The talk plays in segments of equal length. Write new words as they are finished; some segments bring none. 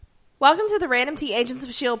Welcome to the Random Tea Agents of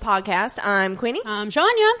S.H.I.E.L.D. podcast. I'm Queenie. I'm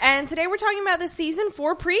Shania. And today we're talking about the season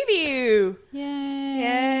 4 preview.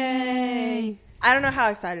 Yay. I don't know how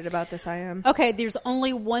excited about this I am. Okay, there's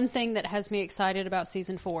only one thing that has me excited about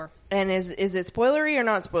season 4. And is it spoilery or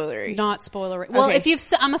not spoilery? Not spoilery. Well, Okay.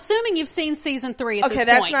 I'm assuming you've seen season 3 at this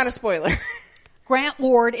Okay, point. that's not a spoiler. Grant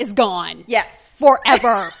Ward is gone. Yes.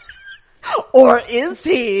 Forever. Or is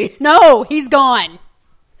he? No, he's gone.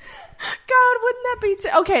 God, wouldn't that be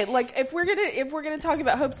okay, like if we're gonna talk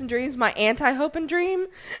about hopes and dreams, my anti-hope and dream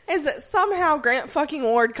is that somehow Grant fucking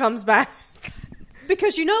Ward comes back.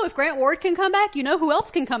 Because if Grant Ward can come back, you know who else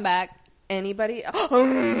can come back? Anybody?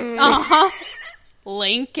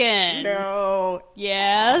 Lincoln. No.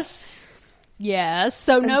 Yes.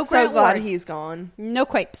 So I'm no so Grant glad Ward. he's gone. No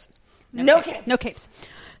capes. No capes. No capes.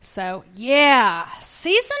 So, yeah.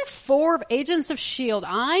 Season 4 of Agents of S.H.I.E.L.D.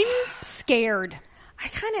 I'm scared. I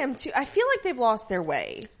kind of am too. I feel like they've lost their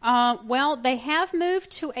way. Well, they have moved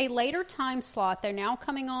to a later time slot. They're now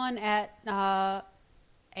coming on at 9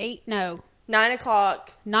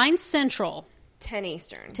 o'clock. 9 Central. 10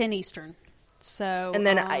 Eastern. 10 Eastern. So, And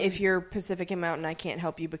then if you're Pacific and Mountain, I can't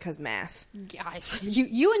help you because math.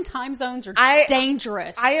 You and time zones are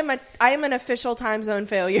dangerous. I am an official time zone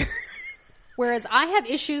failure. Whereas I have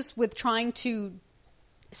issues with trying to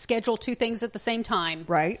schedule two things at the same time.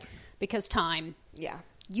 Right. Because time. Yeah.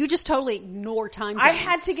 You just totally ignore time zones. I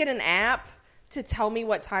had to get an app to tell me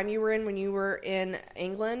what time you were in when you were in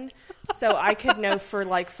England so I could know for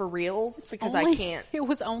reals because I can't. It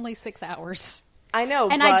was only 6 hours. I know,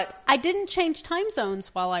 and but I didn't change time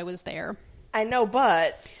zones while I was there. I know,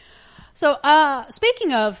 but so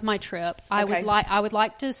speaking of my trip, I would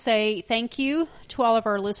like to say thank you to all of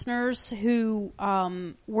our listeners who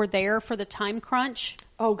were there for the time crunch.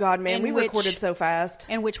 Oh God, man, we recorded so fast.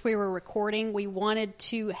 In which we were recording. We wanted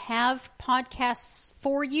to have podcasts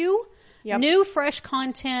for you. Yep. New, fresh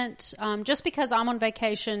content. Just because I'm on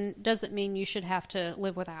vacation doesn't mean you should have to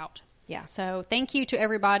live without. Yeah. So thank you to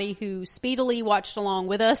everybody who speedily watched along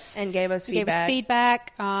with us and gave us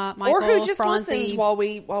feedback. Michael, or who just Franzi, listened while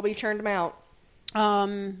we churned them out.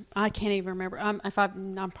 I can't even remember. I'm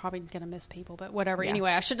probably going to miss people, but whatever. Yeah.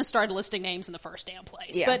 Anyway, I shouldn't have started listing names in the first damn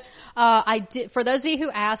place. Yeah. But I did. For those of you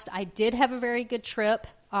who asked, I did have a very good trip.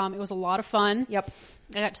 It was a lot of fun. Yep.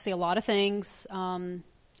 I got to see a lot of things, and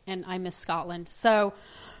I miss Scotland. So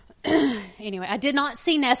anyway, I did not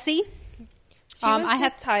see Nessie. She was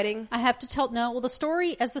just hiding. I have to tell. No, well, the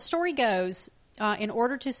story goes, in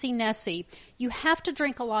order to see Nessie, you have to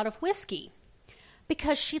drink a lot of whiskey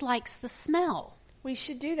because she likes the smell. We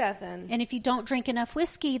should do that then. And if you don't drink enough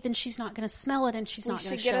whiskey, then she's not going to smell it, and she's not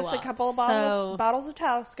going to show up. We should get us a couple of bottles of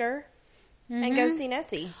Talisker and go see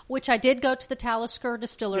Nessie. Which I did go to the Talisker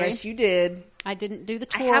distillery. Yes, you did. I didn't do the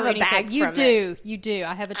tour. I have or anything. a bag You from do. it. You do.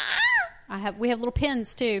 We have little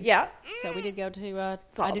pins too. Yeah. So we did go to. Awesome.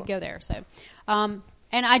 I did go there. So, and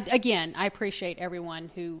I appreciate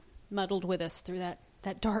everyone who muddled with us through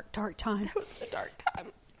that dark time. That was a dark time.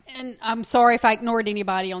 And I'm sorry if I ignored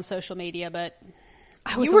anybody on social media, but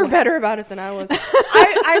you were better about it than I was.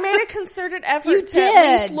 I made a concerted effort to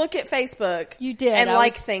at least look at Facebook. You did. And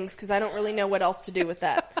like things because I don't really know what else to do with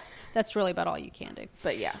that. That's really about all you can do.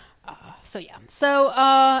 But yeah. So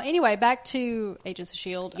anyway, back to Agents of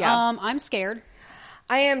S.H.I.E.L.D. Yeah. I'm scared.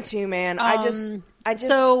 I am too, man.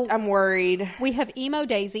 I'm worried. We have Emo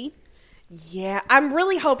Daisy. Yeah, I'm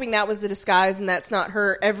really hoping that was a disguise and that's not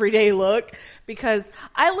her everyday look because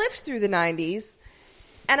I lived through the 90s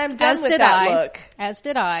and I'm done with that look. As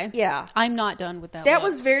did I. Yeah. I'm not done with that look. That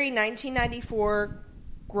was very 1994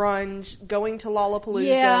 grunge, going to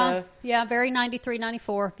Lollapalooza. Yeah, very 93,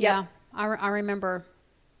 94. Yep. Yeah, I remember.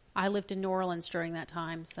 I lived in New Orleans during that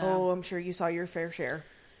time. So. Oh, I'm sure you saw your fair share.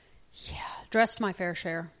 Yeah, dressed my fair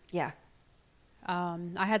share. Yeah.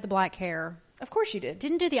 I had the black hair. Of course you did.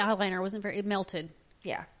 Didn't do the eyeliner. It melted.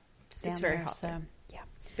 Yeah. It's very hot. So, yeah.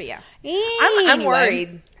 But yeah. Anyway, I'm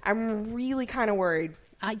worried. I'm really kind of worried.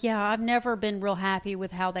 I've never been real happy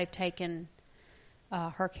with how they've taken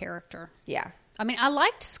her character. Yeah. I mean, I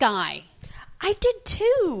liked Skye. I did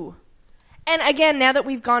too. And again, now that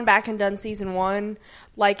we've gone back and done season 1,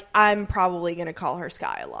 I'm probably going to call her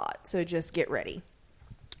Skye a lot. So just get ready.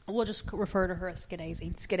 We'll just refer to her as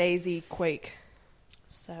Skadazy. Skadazy, Quake.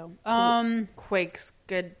 So, Quake's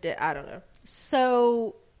good. I don't know.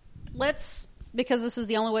 So, because this is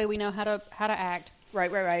the only way we know how to act.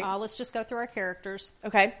 Right. Let's just go through our characters.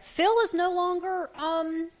 Okay. Phil is no longer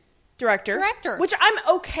director, which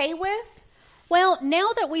I'm okay with. Well, now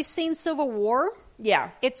that we've seen Civil War,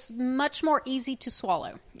 yeah, it's much more easy to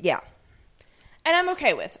swallow. Yeah. And I'm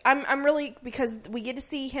okay with. I'm really, because we get to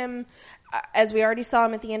see him as we already saw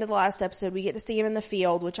him at the end of the last episode, we get to see him in the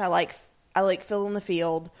field, which I like Phil in the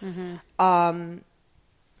field. Mm-hmm.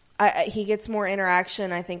 He gets more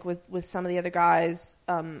interaction, I think, with some of the other guys.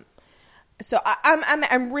 So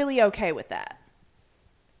I'm really okay with that.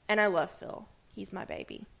 And I love Phil. He's my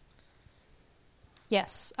baby.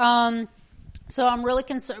 Yes. So I'm really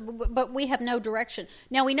concerned, but we have no direction.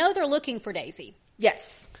 Now we know they're looking for Daisy.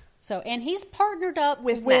 Yes. So, and he's partnered up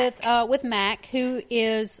with Mac, who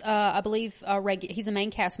is, I believe, he's a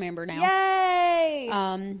main cast member now. Yay!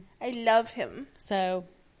 I love him. So,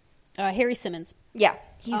 Harry Simmons. Yeah,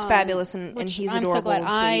 he's fabulous, and he's adorable. I'm so glad. And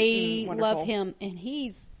sweet and love him, and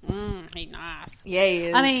he's nice. Yeah, he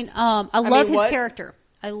is. I mean, I love his character.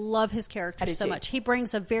 I love his character so much. He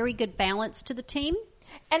brings a very good balance to the team.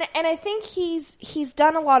 And I think he's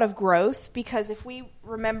done a lot of growth, because if we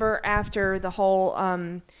remember after the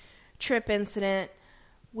whole trip incident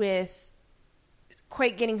with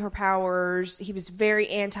Quake getting her powers, he was very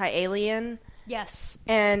anti-alien. Yes.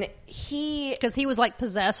 And because he was like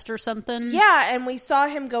possessed or something. Yeah, and we saw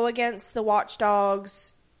him go against the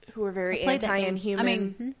watchdogs, who were very anti-inhuman. I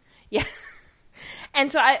mean, yeah. And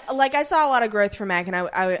so I saw a lot of growth from Mac, and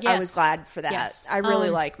I was glad for that. Yes. I really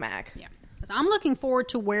like Mac. Yeah. I'm looking forward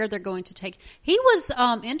to where they're going to take. He was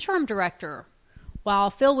interim director while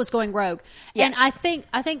Phil was going rogue. Yes. And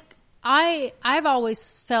I think I've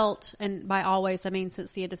always felt, and by always I mean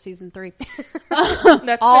since the end of season 3.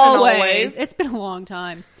 That's always. It's been a long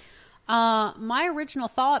time. My original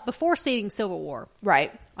thought before seeing Civil War,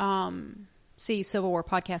 right? See Civil War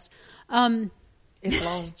podcast.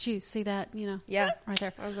 Did you see that? Yeah, right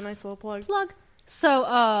there. That was a nice little plug. So,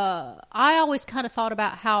 I always kind of thought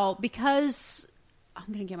about how, because I'm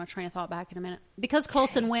going to get my train of thought back in a minute, because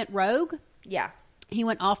Coulson went rogue. Yeah. He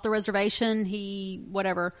went off the reservation.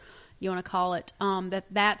 Whatever you want to call it.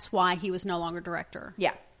 That's why he was no longer director.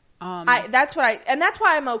 Yeah. That's why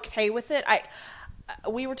I'm okay with it.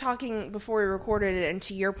 We were talking before we recorded it, and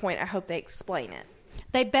to your point, I hope they explain it.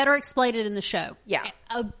 They better explain it in the show. Yeah.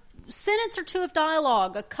 Sentence or two of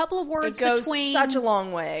dialogue, a couple of words between such a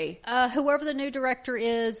long way. Whoever the new director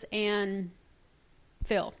is and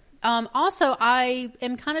Phil. Also, I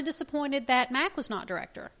am kind of disappointed that Mac was not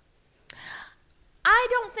director. I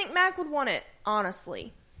don't think Mac would want it,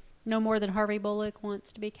 honestly. No more than Harvey Bullock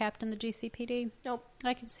wants to be captain of the GCPD? Nope.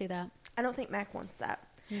 I can see that. I don't think Mac wants that.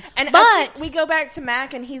 And but we go back to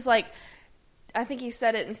Mac, and he's like, I think he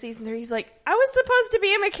said it in season 3, he's like, I was supposed to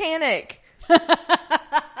be a mechanic.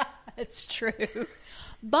 It's true.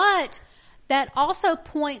 But that also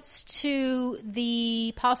points to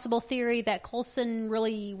the possible theory that Coulson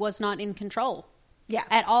really was not in control. Yeah.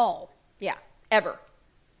 At all. Yeah. Ever.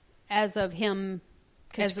 As of him.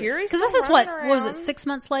 Because Fury's this is what was it, 6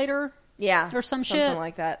 months later? Yeah. Or something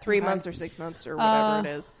like that. 3 months or 6 months or whatever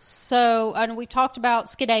it is. So, and we talked about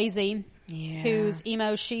Skadaisy. Yeah. Who's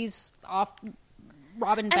emo. She's off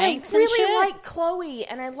robbing banks and shit. I really like Chloe,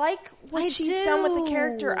 and I like what she's done with the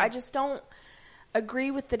character. I just don't agree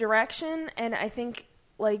with the direction, and I think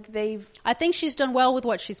I think she's done well with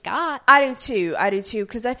what she's got. I do too,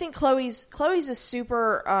 because I think Chloe's a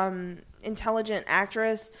super intelligent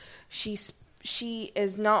actress. She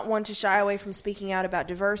is not one to shy away from speaking out about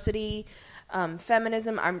diversity,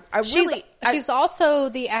 feminism. She's also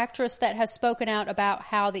the actress that has spoken out about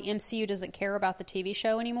how the MCU doesn't care about the TV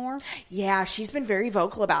show anymore. Yeah, she's been very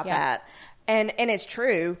vocal about that, and it's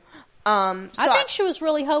true. I think she was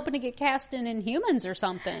really hoping to get cast in Inhumans or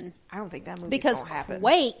something. I don't think that movie's going to happen.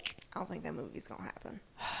 Quake. I don't think that movie's going to happen.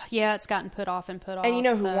 Yeah, it's gotten put off and put off. And you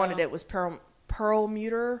know who wanted it was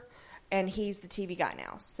Perlmutter. And he's the TV guy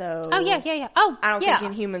now, so... Oh, yeah. Oh, I don't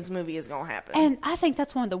think Inhumans movie is going to happen. And I think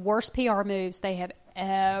that's one of the worst PR moves they have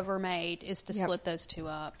ever made, is to split those two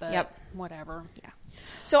up. But whatever. Yeah.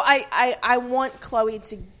 So I want Chloe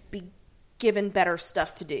to be given better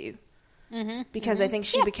stuff to do. Mm-hmm. Because I think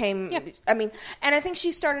she became... I mean, and I think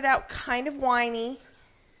she started out kind of whiny.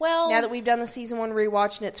 Well... Now that we've done the season 1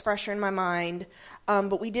 rewatch and it's fresher in my mind.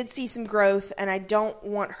 But we did see some growth, and I don't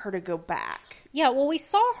want her to go back. Yeah, well, we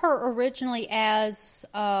saw her originally as,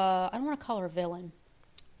 I don't want to call her a villain,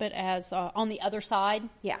 but as on the other side.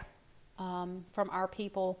 Yeah. From our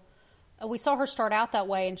people. We saw her start out that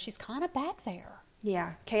way, and she's kind of back there.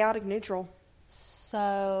 Yeah, chaotic neutral.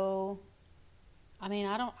 So, I mean,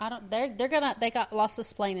 they got lots of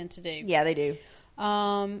explaining to do. Yeah, they do.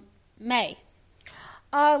 May.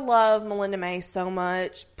 I love Melinda May so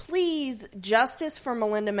much. Please, justice for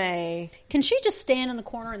Melinda May. Can she just stand in the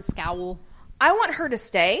corner and scowl? I want her to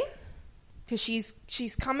stay, because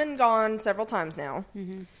she's come and gone several times now.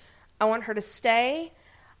 Mm-hmm. I want her to stay.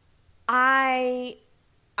 I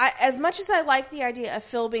as much as I like the idea of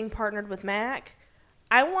Phil being partnered with Mac,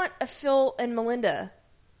 I want a Phil and Melinda.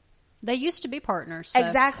 They used to be partners. So.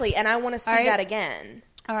 Exactly, and I want to see that again.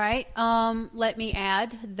 All right. Let me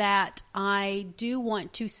add that I do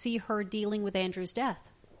want to see her dealing with Andrew's death.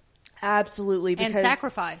 Absolutely. And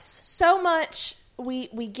sacrifice. So much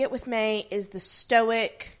we get with May is the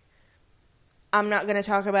stoic, I'm not going to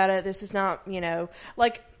talk about it. This is not,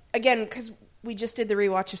 like, again, because we just did the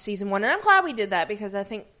rewatch of season 1, and I'm glad we did that because I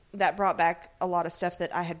think that brought back a lot of stuff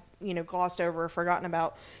that I had, glossed over or forgotten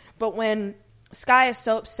about. But when Skye is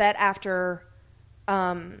so upset after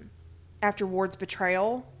Ward's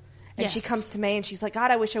betrayal, and she comes to May and she's like,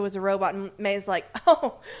 God, I wish I was a robot. And May's like,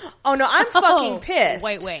 oh no, I'm fucking pissed.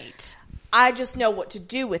 Wait. I just know what to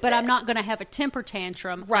do with it. But I'm not going to have a temper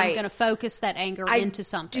tantrum. Right. I'm going to focus that anger into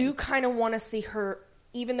something. I do kind of want to see her,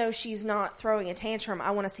 even though she's not throwing a tantrum,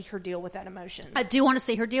 I want to see her deal with that emotion. I do want to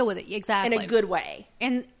see her deal with it, exactly. In a good way.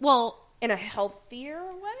 In a healthier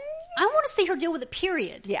way? I want to see her deal with it,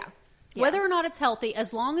 period. Yeah. Whether or not it's healthy,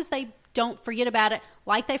 as long as they don't forget about it,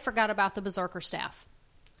 like they forgot about the Berserker staff.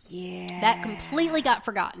 Yeah. That completely got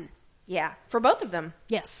forgotten. Yeah. For both of them.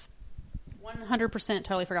 Yes. 100%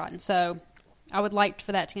 totally forgotten. So I would like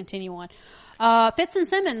for that to continue on. Fitz and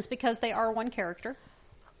Simmons, because they are one character.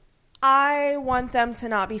 I want them to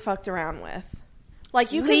not be fucked around with.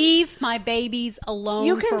 Like, you leave my babies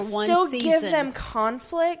alone for one season. You can still give them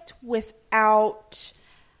conflict without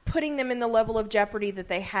putting them in the level of jeopardy that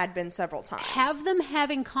they had been several times. Have them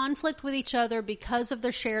having conflict with each other because of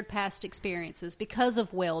their shared past experiences, because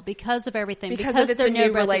of Will, because of everything, because of their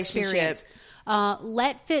new relationship.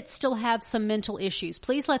 Let Fitz still have some mental issues.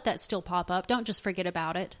 Please let that still pop up. Don't just forget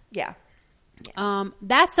about it. Yeah.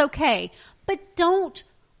 That's okay. But don't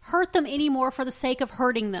hurt them anymore for the sake of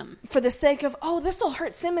hurting them. For the sake of, this will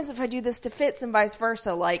hurt Simmons if I do this to Fitz and vice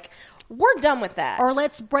versa. Like, we're done with that. Or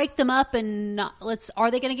let's break them up and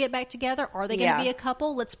are they going to get back together? Are they going to be a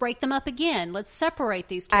couple? Let's break them up again. Let's separate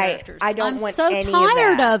these characters. I'm so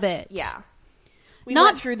tired of it. Yeah. We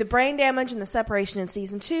went through the brain damage and the separation in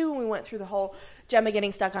season 2. And we went through the whole Gemma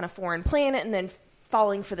getting stuck on a foreign planet and then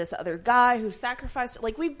falling for this other guy who sacrificed it.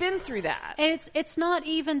 Like, we've been through that. And it's not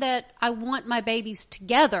even that I want my babies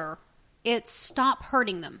together. It's stop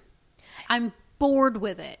hurting them. I'm bored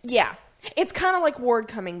with it. Yeah. It's kind of like Ward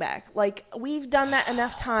coming back. Like, we've done that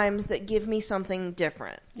enough times that give me something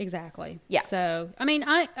different. Exactly. Yeah. So, I mean,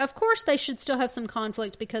 of course they should still have some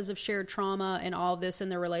conflict because of shared trauma and all this,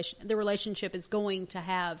 and the relationship is going to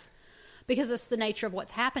have, because it's the nature of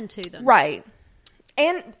what's happened to them. Right.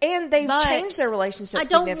 And they've changed their relationship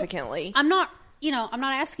significantly. I'm not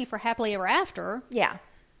asking for happily ever after. Yeah.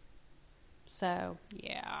 So,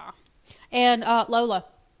 yeah. And Lola,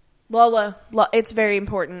 it's very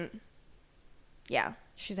important. Yeah.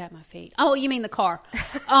 She's at my feet. Oh, you mean the car.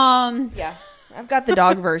 Yeah. I've got the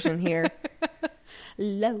dog version here.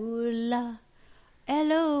 Lola.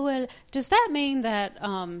 LOL. Does that mean that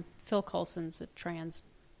Phil Coulson's a trans?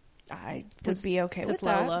 I would be okay with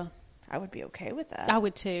that. Lola. I would be okay with that. I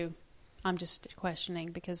would too. I'm just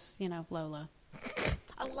questioning because, Lola.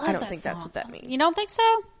 I love that I don't think song. that's what that means. You don't think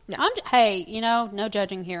so? No. Hey, no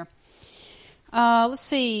judging here. Let's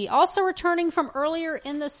see. Also returning from earlier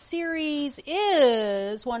in the series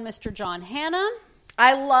is one Mr. John Hannah.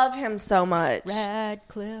 I love him so much.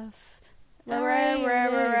 Radcliffe.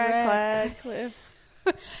 Radcliffe.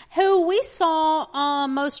 Who we saw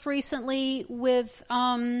most recently with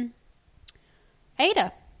Ada.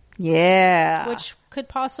 Yeah. Which could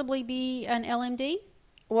possibly be an LMD.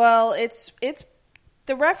 Well, it's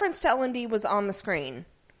the reference to LMD was on the screen.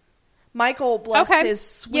 Michael, bless his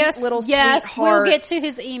sweet little sweetheart. Yes, we'll get to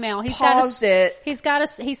his email. He sent us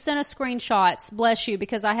screenshots. Bless you,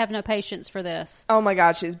 because I have no patience for this. Oh my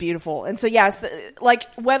gosh, it's beautiful. And so yes,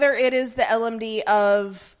 whether it is the LMD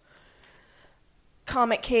of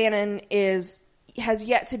comic canon has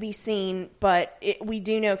yet to be seen, but we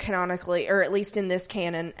do know canonically, or at least in this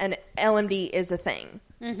canon, an LMD is a thing.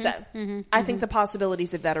 Mm-hmm, I think the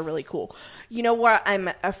possibilities of that are really cool. You know what I'm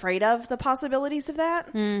afraid of? The possibilities of that?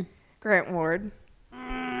 Grant Ward.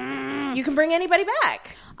 You can bring anybody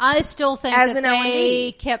back. I still think as that an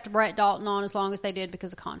they LMD. Kept Brett Dalton on as long as they did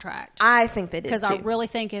because of contract. I think they did, because I really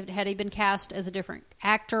think had he been cast as a different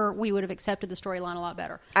actor, we would have accepted the storyline a lot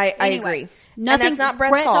better. I agree. Nothing. And that's not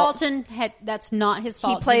Brett's Brett fault. Dalton that's not his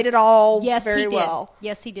fault. He played it all yes, very he did. well.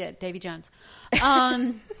 Yes, he did. Davy Jones.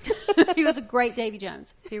 He was a great Davy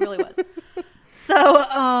Jones. He really was.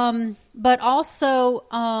 So, but also,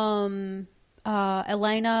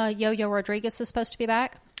 Elena Yo-Yo Rodriguez is supposed to be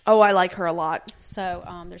back. Oh, I like her a lot. So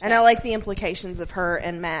there's and that. I like the implications of her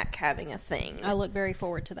and Mac having a thing. I look very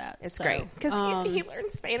forward to that. It's great because he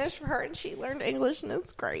learned Spanish for her and she learned English, and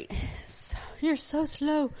it's great. You're so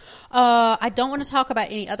slow. I don't want to talk about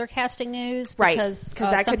any other casting news because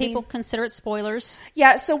some people consider it spoilers.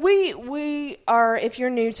 Yeah, so we are. If you're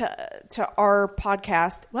new to our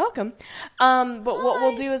podcast, welcome. But what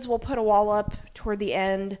we'll do is we'll put a wall up toward the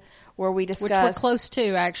end where we discuss, which we're close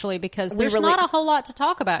to actually, because there's not a whole lot to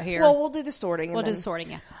talk about here. Well, we'll do the sorting. We'll do the sorting,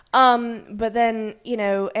 yeah. But then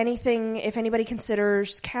anything, if anybody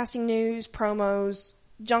considers casting news, promos,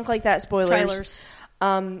 junk like that, spoilers, trailers.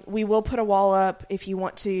 We will put a wall up if you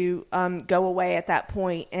want to go away at that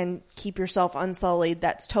point and keep yourself unsullied.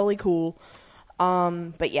 That's totally cool.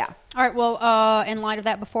 But yeah. All right. Well, in light of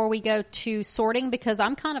that, before we go to sorting, because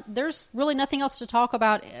there's really nothing else to talk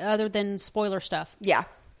about other than spoiler stuff. Yeah.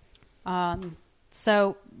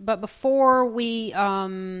 But before we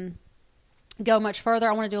go much further,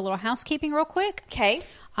 I want to do a little housekeeping real quick. Okay.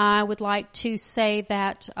 I would like to say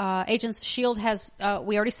that Agents of S.H.I.E.L.D. has,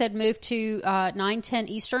 we already said, moved to 9/10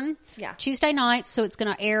 Eastern Tuesday night, so it's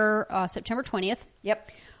going to air September 20th. Yep.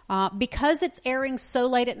 Because it's airing so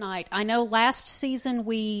late at night, I know last season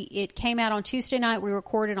it came out on Tuesday night, we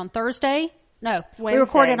recorded on Thursday. No, Wednesday. We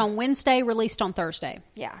recorded on Wednesday, released on Thursday.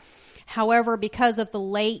 Yeah. However, because of the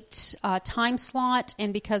late time slot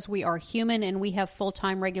and because we are human and we have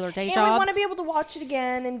full-time regular day jobs. And we want to be able to watch it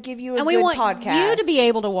again and give you a good podcast. And we want you to be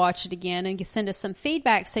able to watch it again and send us some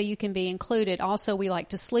feedback so you can be included. Also, we like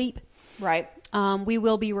to sleep. Right. We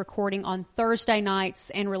will be recording on Thursday nights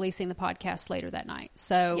and releasing the podcast later that night.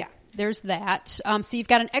 So there's that. So you've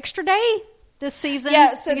got an extra day this season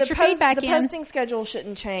to get your feedback in. The posting schedule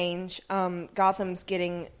shouldn't change. Gotham's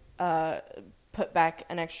getting... put back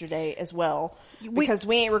an extra day as well because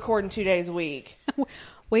we ain't recording 2 days a week.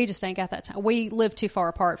 We just ain't got that time. We live too far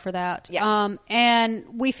apart for that. Yeah. And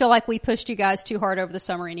we feel like we pushed you guys too hard over the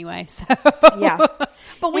summer anyway. So yeah,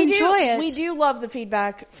 but we enjoy it. We do love the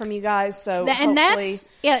feedback from you guys. So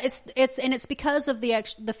it's because of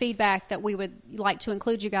the feedback that we would like to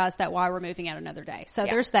include you guys. That's why we're moving out another day. So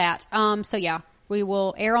there's that. We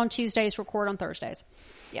will air on Tuesdays, record on Thursdays.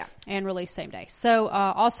 Yeah. And release same day. So,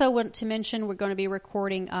 also want to mention we're going to be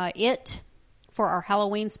recording It for our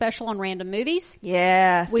Halloween special on Random Movies.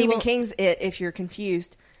 Yeah. Stephen King's It, if you're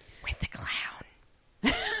confused. With the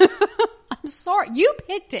clown. I'm sorry. You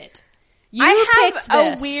picked it. I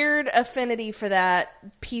have a weird affinity for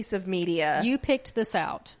that piece of media. You picked this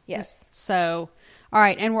out. Yes. So... All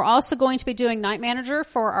right, and we're also going to be doing Night Manager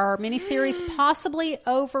for our miniseries, possibly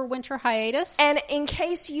over winter hiatus. And in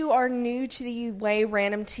case you are new to the way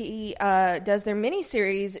Random Tea does their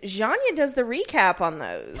miniseries, Janya does the recap on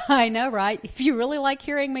those. I know, right? If you really like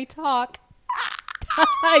hearing me talk,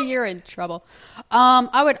 you're in trouble.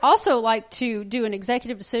 I would also like to do an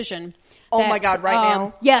executive decision. Oh my God, right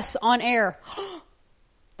now? Yes, on air.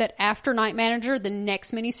 That after Night Manager, the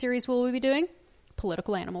next miniseries we'll be doing,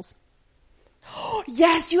 Political Animals.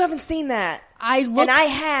 Yes, you haven't seen that. And I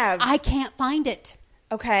have. I can't find it.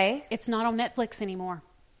 Okay. It's not on Netflix anymore.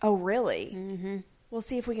 Oh, really? Mm-hmm. We'll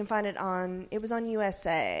see if we can find it it was on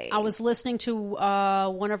USA. I was listening to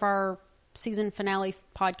one of our season finale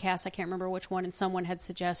podcasts. I can't remember which one, and someone had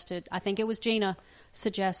suggested, I think it was Gina,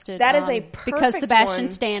 suggested. That is a perfect because Sebastian one.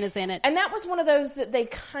 Stan is in it. And that was one of those that they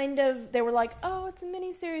were like, oh, it's a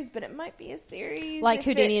miniseries, but it might be a series. Like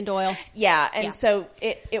Houdini and Doyle. Yeah, and so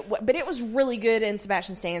but it was really good, and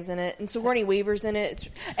Sebastian Stan's in it, and Sigourney Weaver's in it,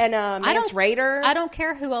 and Mance Rayder. I don't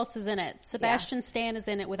care who else is in it. Sebastian Stan is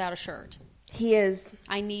in it without a shirt. He is.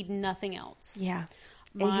 I need nothing else. Yeah.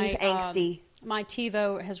 And he's angsty. My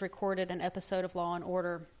TiVo has recorded an episode of Law and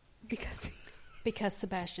Order. Because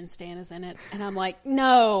Sebastian Stan is in it. And I'm like,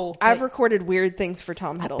 no. I've recorded weird things for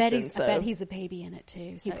Tom Hiddleston. I bet he's a baby in it,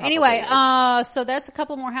 too. So anyway, so that's a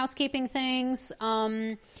couple more housekeeping things.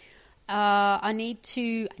 I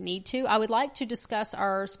would like to discuss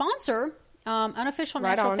our sponsor. Unofficial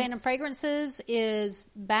Natural Fandom Fragrances is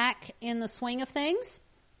back in the swing of things.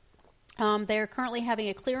 They're currently having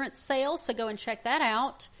a clearance sale, so go and check that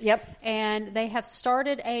out. Yep. And they have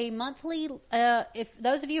started a monthly, if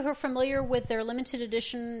those of you who are familiar with their limited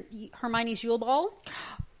edition Hermione's Yule Ball.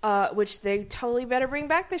 Which they totally better bring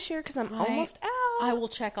back this year because I'm almost out. I will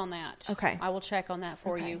check on that. Okay. I will check on that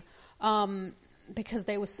for you. Because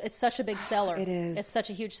it's such a big seller. It is. It's such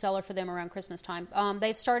a huge seller for them around Christmas time.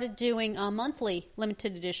 They've started doing a monthly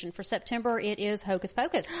limited edition. For September, it is Hocus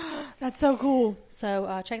Pocus. That's so cool.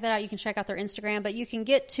 So check that out. You can check out their Instagram, but you can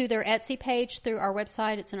get to their Etsy page through our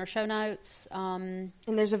website. It's in our show notes. And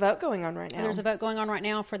there's a vote going on right now. There's a vote going on right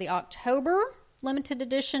now for the October limited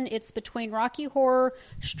edition. It's between Rocky Horror,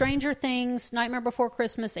 Stranger Things, Nightmare Before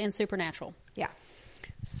Christmas, and Supernatural. Yeah.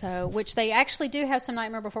 So, which they actually do have some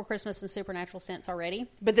Nightmare Before Christmas and Supernatural scents already.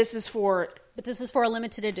 But this is for a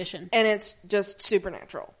limited edition. And it's just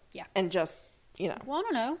Supernatural. Yeah. And just, Well, I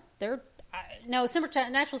don't know. No,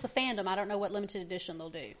 Supernatural's the fandom. I don't know what limited edition they'll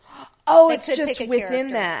do. Oh, They it's could just pick a within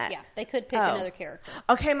character. that. Yeah, they could pick another character.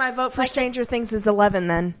 Okay, my vote for Stranger Things is 11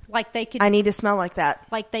 then. Like they could I need to smell like that.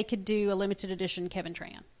 Like they could do a limited edition Kevin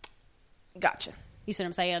Tran. Gotcha. You see what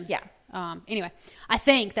I'm saying? Yeah. Anyway, I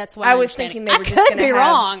think that's what I was thinking they were just going to be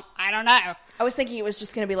wrong. I don't know. I was thinking it was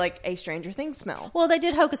just going to be like a Stranger Things smell. Well, they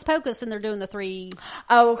did Hocus Pocus, and they're doing the three.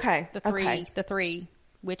 Oh, okay. The three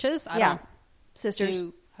witches. Sisters.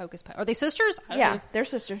 Do Hocus Pocus. Are they sisters? I don't know. They're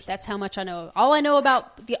sisters. That's how much I know. All I know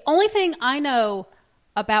about the only thing I know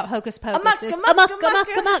about Hocus Pocus is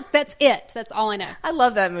amok. That's it. That's all I know. I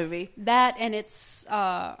love that movie. That and it's one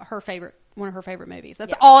of her favorite movies.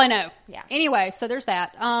 That's all I know. Yeah. Anyway, so there's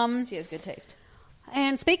that. She has good taste.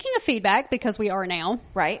 And speaking of feedback, because we are now.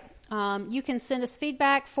 Right. You can send us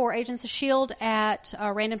feedback for Agents of S.H.I.E.L.D. at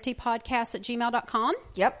randomtpodcast@gmail.com.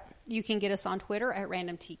 Yep. You can get us on Twitter at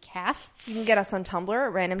randomtcasts. You can get us on Tumblr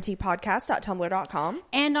at randomtpodcast.tumblr.com.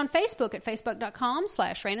 And on Facebook at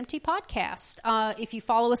facebook.com/randomtpodcast. If you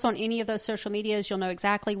follow us on any of those social medias, you'll know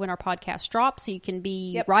exactly when our podcast drops, so you can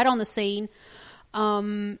be right on the scene.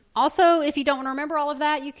 Also, if you don't want to remember all of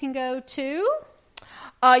that, you can go to...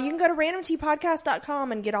 you can go to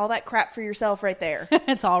randomtpodcast.com and get all that crap for yourself right there.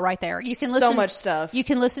 It's all right there. You can listen so much stuff. You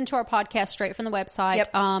can listen to our podcast straight from the website,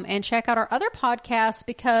 and check out our other podcasts,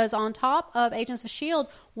 because on top of Agents of S.H.I.E.L.D.,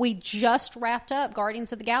 we just wrapped up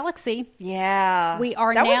Guardians of the Galaxy. Yeah. We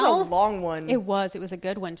are that now... That was a long one. It was. It was a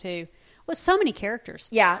good one, too. With so many characters.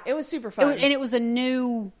 Yeah, it was super fun. And it was a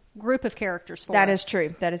new group of characters for us. That is true.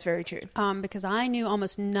 That is very true. Because I knew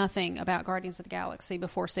almost nothing about Guardians of the Galaxy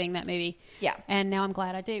before seeing that movie. Yeah. And now I'm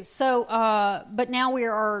glad I do. So, but now we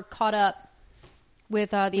are caught up with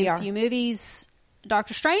the MCU movies.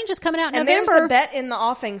 Doctor Strange is coming out in November. And there's a bet in the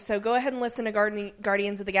offing, so go ahead and listen to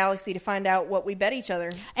Guardians of the Galaxy to find out what we bet each other.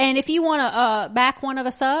 And if you want to back one of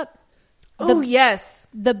us up. Oh, yes.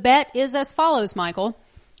 The bet is as follows, Michael.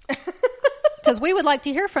 Because we would like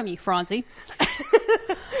to hear from you, Franzi.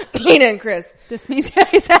 Tina and Chris. This means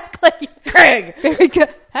exactly. Craig. Very good.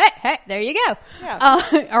 Hey, there you go.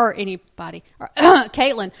 Yeah. Or anybody. Or,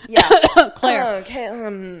 Caitlin. Yeah. Claire.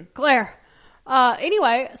 Claire.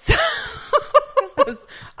 Anyway, so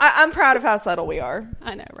I'm proud of how subtle we are.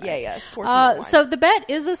 I know, right? Yeah, yes. Pour some more wine. So the bet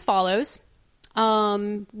is as follows.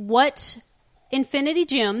 What Infinity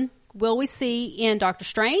Gem will we see in Doctor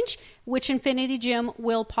Strange? Which Infinity Gem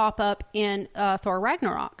will pop up in Thor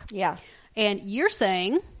Ragnarok? Yeah. And you're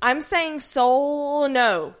saying... I'm saying Soul...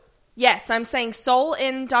 No. Yes, I'm saying Soul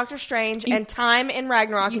in Doctor Strange and Time in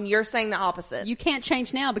Ragnarok, and you're saying the opposite. You can't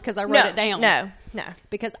change now because I wrote it down. No.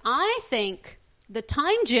 Because I think the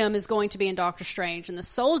Time Gem is going to be in Doctor Strange and the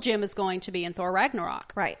Soul Gem is going to be in Thor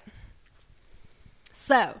Ragnarok. Right.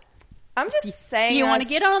 So... I'm just saying... You want to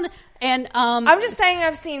get on the... And, I'm just saying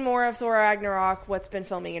I've seen more of Thor Ragnarok, what's been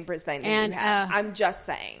filming in Brisbane than you have. I'm just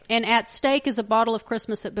saying. And at stake is a bottle of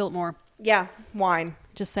Christmas at Biltmore. Yeah, wine.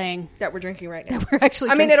 Just saying. That we're drinking right now. That we're actually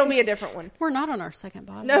I mean, it'll be a different one. We're not on our second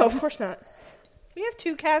bottle. No, of course not. We have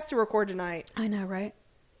 2 casts to record tonight. I know, right?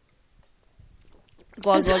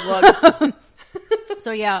 Glug, glug, glug.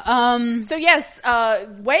 So, yeah. So, yes,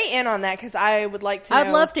 weigh in on that, because I would like to know...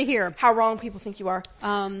 I'd love to hear. ...how wrong people think you are.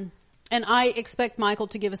 And I expect Michael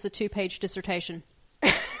to give us a 2-page dissertation.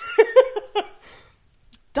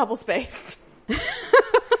 Double-spaced.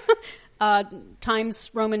 Times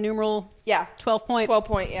Roman numeral. Yeah. 12 point. 12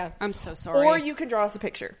 point, yeah. I'm so sorry. Or you can draw us a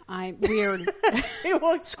picture. Weird.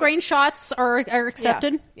 Screenshots are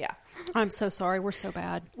accepted. Yeah. I'm so sorry. We're so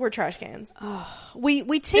bad. We're trash cans. We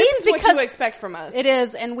tease this is because what you expect from us. It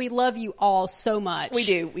is, and we love you all so much. We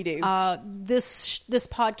do. This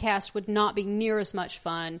podcast would not be near as much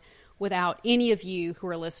fun without any of you who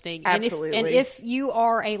are listening. Absolutely. And if you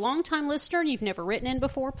are a longtime listener and you've never written in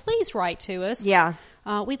before, please write to us. Yeah.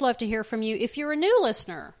 We'd love to hear from you. If you're a new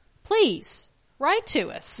listener, please write to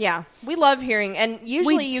us. Yeah. We love hearing. And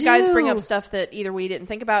usually you guys bring up stuff that either we didn't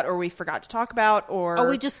think about or we forgot to talk about or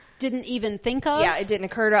we just didn't even think of. Yeah, it didn't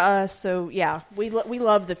occur to us. So, yeah, we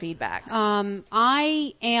love the feedbacks.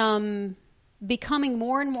 I am becoming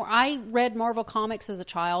more and more... I read Marvel Comics as a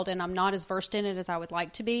child, and I'm not as versed in it as I would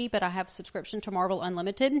like to be, but I have a subscription to Marvel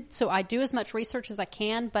Unlimited, so I do as much research as I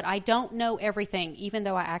can, but I don't know everything, even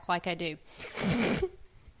though I act like I do.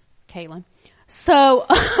 Caitlin. So...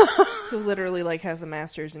 Who literally, has a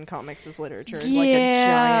master's in comics as literature. Yeah, like a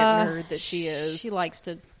giant nerd that she is. She likes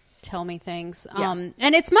to tell me things. Yeah.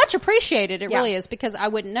 And it's much appreciated. It Yeah. really is, because I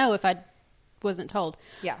wouldn't know if I wasn't told.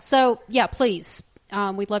 Yeah. So, yeah, please.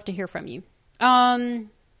 We'd love to hear from you.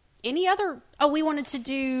 Any other... Oh, we wanted to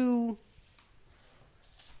do...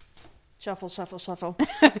 Shuffle, shuffle, shuffle.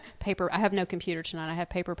 Paper. I have no computer tonight. I have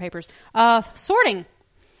papers. Sorting.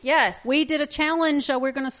 Yes. We did a challenge.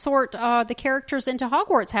 We're going to sort the characters into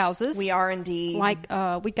Hogwarts houses. We are indeed. Like,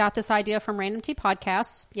 we got this idea from Random Tea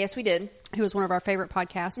Podcasts. Yes, we did. Who was one of our favorite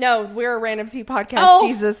podcasts. No, we're a Random Tea Podcast. Oh,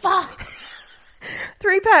 Jesus. fuck.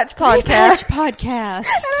 Three Patch Podcast. Three Patch Podcast.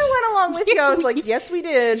 And I went along with you. I was like, yes, we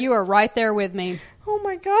did. You are right there with me. Oh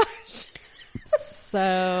my gosh. So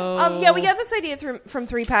yeah, we got this idea from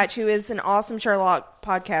Three Patch, who is an awesome Sherlock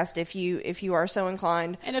podcast. If you are so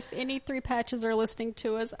inclined, and if any Three Patches are listening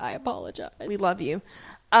to us, I apologize. we love you.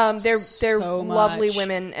 They're So lovely much.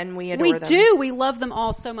 women, and we adore them. We do. We love them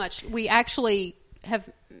all so much. We actually have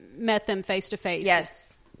met them face to face.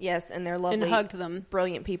 Yes, and they're lovely, and hugged them.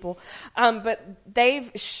 Brilliant people. But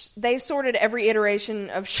they've sorted every iteration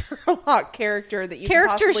of Sherlock character that you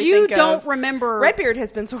characters can possibly you think don't of. remember. Redbeard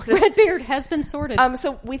has been sorted. Redbeard has been sorted.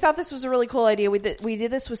 So we thought this was a really cool idea. We did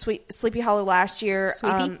this with Sleepy Hollow last year.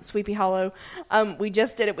 Sleepy Hollow. We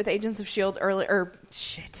just did it with Agents of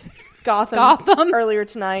S.H.I.E.L.D. Gotham earlier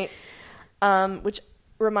tonight. Which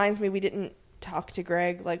reminds me, we didn't talk to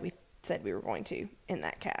Greg like we said we were going to in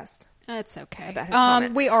that cast. That's okay. About his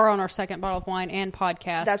comment. We are on our second bottle of wine and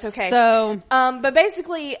podcast. That's okay. So, but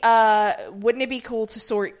basically, wouldn't it be cool to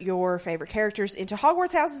sort your favorite characters into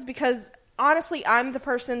Hogwarts houses? Because honestly, I'm the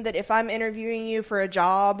person that if I'm interviewing you for a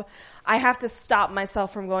job, I have to stop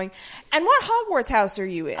myself from going, and what Hogwarts house are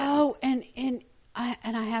you in? Oh, and I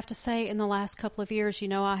have to say, in the last couple of years,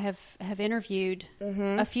 I have interviewed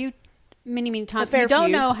a few, many times. You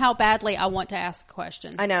don't know how badly I want to ask the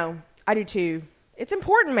question. I know. I do too. It's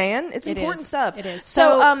important, man. It's important stuff. It is.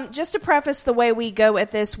 So, just to preface the way we go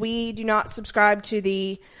at this, we do not subscribe to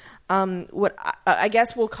the, what I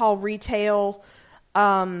guess we'll call retail,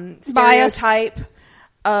 stereotype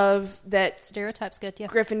of that. Stereotype's good, yeah.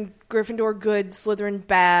 Gryffindor good, Slytherin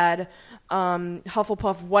bad,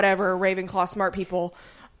 Hufflepuff whatever, Ravenclaw smart people.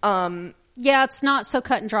 Yeah, it's not so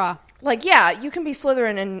cut and dry. Like, yeah, you can be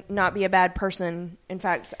Slytherin and not be a bad person. In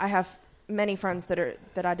fact, I have many friends that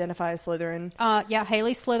identify as Slytherin. Yeah,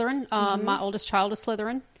 Haley's Slytherin. My oldest child is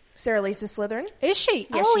Slytherin. Sarah Lisa's Slytherin. Is she?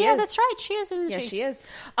 Yes, oh, she yeah, is. that's right. She is, isn't she? Yes, she is.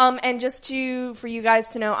 And just for you guys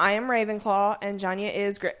to know, I am Ravenclaw, and Janya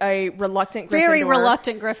is a reluctant Gryffindor. Very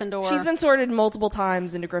reluctant Gryffindor. She's been sorted multiple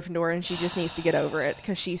times into Gryffindor, and she just needs to get over it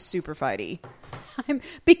because she's super fighty.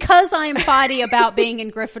 Because I am fighty about being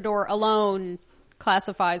in Gryffindor alone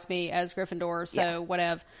classifies me as Gryffindor, so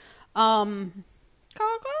whatever. I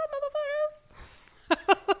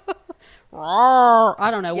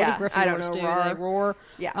don't know. What do Gryffindors do? They roar.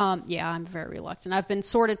 Yeah. Yeah, I'm very reluctant. I've been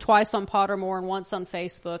sorted twice on Pottermore and once on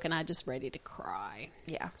Facebook, and I'm just ready to cry.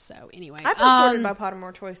 Yeah. So anyway, I've been sorted by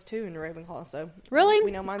Pottermore twice too into Ravenclaw. So really,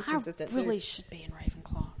 we know mine's consistent. I really should be in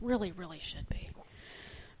Ravenclaw. Really should be.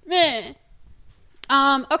 Meh.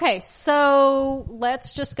 Okay, so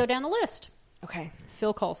let's just go down the list. Okay.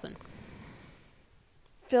 Phil Coulson.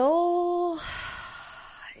 Phil,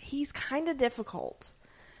 he's kind of difficult,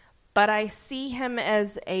 but I see him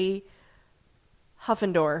as a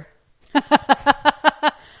Huffindor.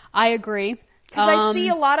 I agree. Because I see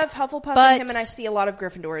a lot of Hufflepuff in him, and I see a lot of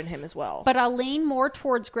Gryffindor in him as well. But I lean more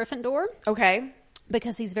towards Gryffindor. Okay.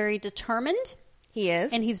 Because he's very determined. He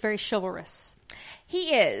is. And he's very chivalrous.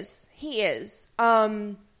 He is. He's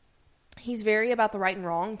very about the right and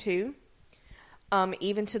wrong, too.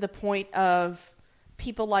 Even to the point of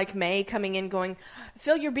people like May coming in going,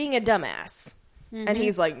 Phil, you're being a dumbass. Mm-hmm. And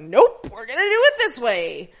he's like, nope, we're going to do it this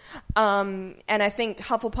way. And I think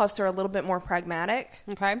Hufflepuffs are a little bit more pragmatic.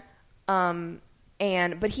 Okay.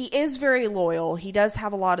 But he is very loyal. He does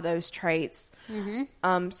have a lot of those traits.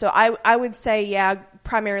 Mm-hmm. So I would say, yeah,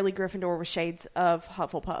 primarily Gryffindor with shades of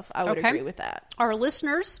Hufflepuff. I would agree with that. Our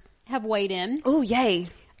listeners have weighed in. Oh, yay.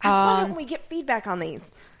 I love it when we get feedback on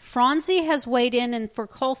these. Franzi has weighed in, and for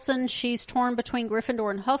Coulson, she's torn between Gryffindor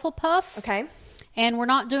and Hufflepuff. Okay. And we're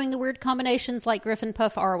not doing the weird combinations like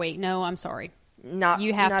Gryffindor, are we? No, I'm sorry.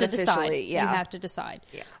 You have to decide. Yeah. You have to decide.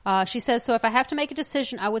 Yeah. She says, so if I have to make a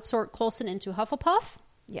decision, I would sort Coulson into Hufflepuff.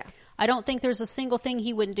 Yeah. I don't think there's a single thing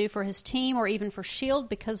he wouldn't do for his team or even for S.H.I.E.L.D.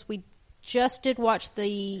 because we just did the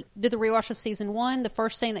rewatch of season 1. The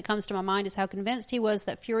first thing that comes to my mind is how convinced he was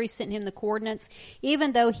that Fury sent him the coordinates,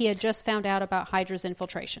 even though he had just found out about Hydra's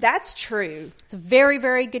infiltration. That's true. It's a very,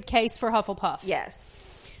 very good case for Hufflepuff. Yes.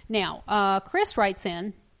 Now, Chris writes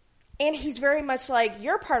in. And he's very much like,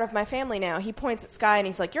 you're part of my family now. He points at Skye and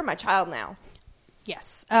he's like, you're my child now.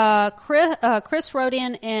 Yes. Chris wrote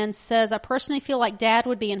in and says, I personally feel like Dad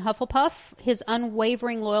would be in Hufflepuff, his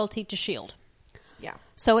unwavering loyalty to S.H.I.E.L.D. Yeah.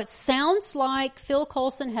 So it sounds like Phil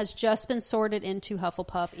Coulson has just been sorted into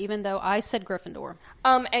Hufflepuff, even though I said Gryffindor.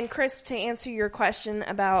 And Chris, to answer your question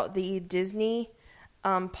about the Disney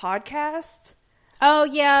podcast. Oh,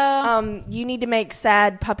 yeah. You need to make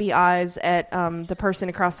sad puppy eyes at the person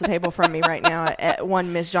across the table from me right now, at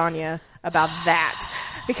one Miss Janya, about that.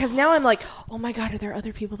 Because now I'm like, oh my God, are there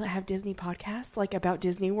other people that have Disney podcasts, like about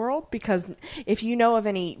Disney World? Because if you know of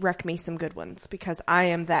any, rec me some good ones, because I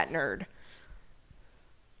am that nerd.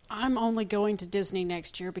 I'm only going to Disney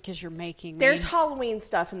next year because you're making me. There's Halloween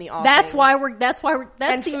stuff in the offing. That's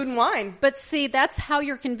and food and wine. But see, that's how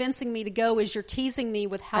you're convincing me to go, is you're teasing me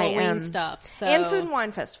with Halloween stuff. So. And food and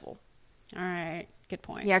wine festival. All right. Good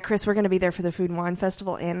point. Yeah, Chris, we're going to be there for the food and wine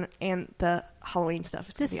festival and the Halloween stuff.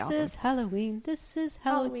 It's going to be awesome. This is Halloween. This is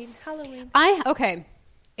Halloween. Halloween. Okay.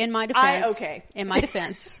 In my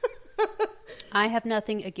defense, I have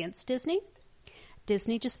nothing against Disney.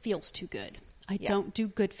 Disney just feels too good. I don't do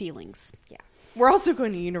good feelings. Yeah. We're also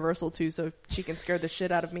going to Universal too, so she can scare the shit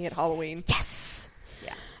out of me at Halloween. Yes.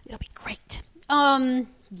 Yeah. It'll be great.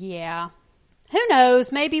 Yeah. Who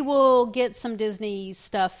knows? Maybe we'll get some Disney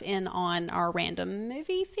stuff in on our random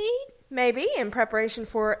movie feed. Maybe in preparation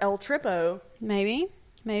for El Tripo. Maybe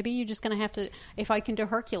you're just going to have to, if I can do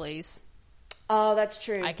Hercules. Oh, that's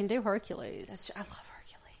true. I can do Hercules. I love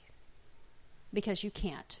Hercules. Because you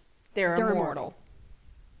can't. They're immortal.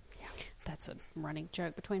 That's a running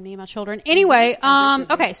joke between me and my children. Anyway,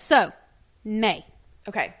 okay, so May.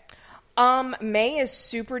 Okay. May is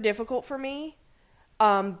super difficult for me.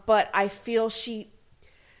 But I feel she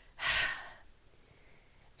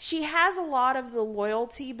has a lot of the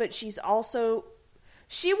loyalty, but she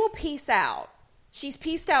will peace out. She's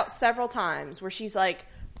peaced out several times where she's like,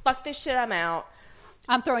 fuck this shit, I'm out.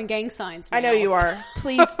 I'm throwing gang signs now. I know you are.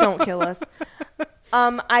 Please don't kill us.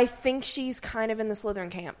 I think she's kind of in the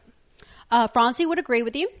Slytherin camp. Francie would agree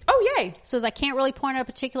with you. Oh, yay. Says, I can't really point at a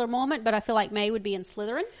particular moment, but I feel like May would be in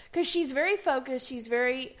Slytherin. Because she's very focused. She's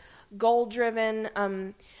very goal-driven.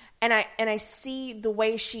 And I see the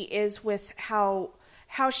way she is with how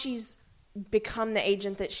she's become the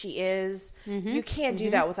agent that she is. Mm-hmm. You can't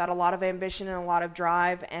do that without a lot of ambition and a lot of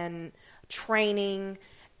drive and training.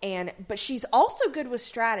 But she's also good with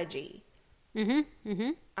strategy. Mm-hmm. Mm-hmm.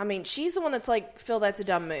 I mean, she's the one that's like, Phil, that's a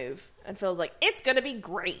dumb move. And Phil's like, it's going to be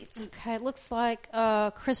great. Okay, it looks like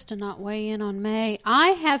Chris did not weigh in on May. I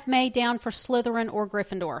have May down for Slytherin or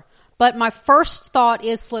Gryffindor. But my first thought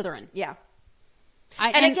is Slytherin. Yeah.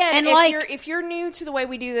 If you're new to the way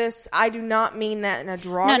we do this, I do not mean that in a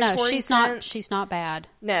derogatory sense. No, she's not bad.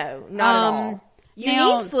 No, not at all. You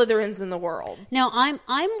need Slytherins in the world. Now,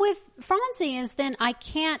 I'm with Francie, is then I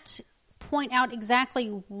can't point out exactly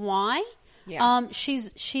why. Yeah.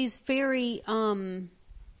 She's very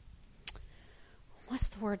what's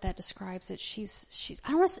the word that describes it? She's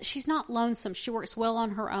not lonesome. She works well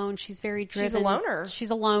on her own. She's very driven.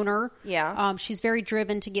 She's a loner. Yeah. She's very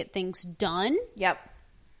driven to get things done. Yep.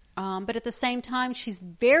 But at the same time, she's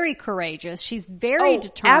very courageous. She's very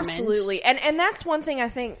determined. Absolutely. And that's one thing I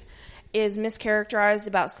think is mischaracterized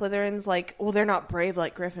about Slytherins. Like, well, they're not brave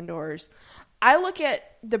like Gryffindors. I look at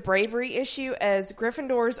the bravery issue as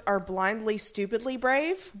Gryffindors are blindly, stupidly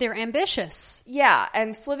brave. They're ambitious. Yeah,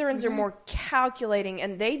 and Slytherins are more calculating,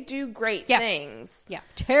 and they do great things. Yeah,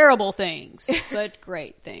 terrible things, but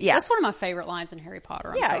great things. Yeah. That's one of my favorite lines in Harry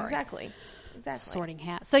Potter. I'm sorry. Exactly. Sorting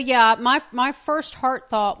hat. So yeah, my first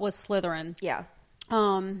heart thought was Slytherin. Yeah.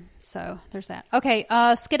 So there's that. Okay,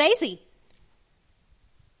 Skadazy.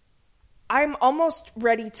 I'm almost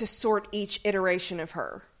ready to sort each iteration of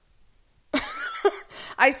her.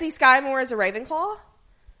 I see Sky more as a Ravenclaw,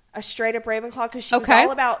 a straight up Ravenclaw, because she was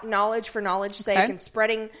all about knowledge for knowledge's sake and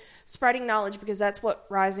spreading knowledge, because that's what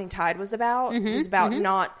Rising Tide was about. It was about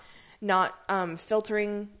not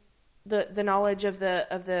filtering the knowledge of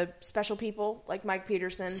the special people like Mike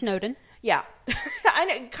Peterson, Snowden. Yeah, I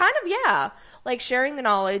know, kind of. Yeah, like sharing the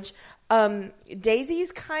knowledge.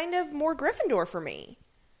 Daisy's kind of more Gryffindor for me.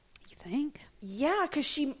 You think? Yeah, because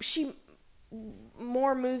she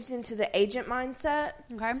more moved into the agent mindset.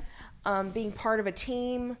 Okay. Being part of a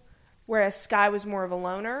team, whereas Sky was more of a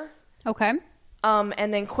loner. Okay.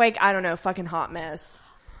 And then Quake, I don't know, fucking hot mess.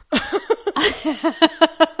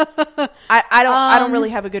 I don't really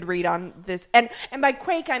have a good read on this. And by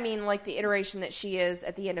Quake, I mean like the iteration that she is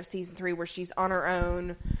at the end of season 3, where she's on her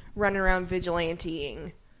own, running around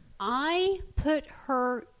vigilanteing. I put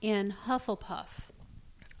her in Hufflepuff.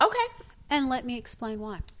 Okay. And let me explain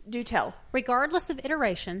why. Do tell. Regardless of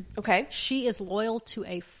iteration, Okay. she is loyal to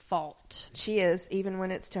a fault. She is, even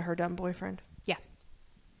when it's to her dumb boyfriend. Yeah.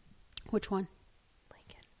 Which one?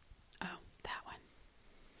 Lincoln. Oh, that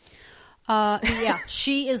one. Yeah,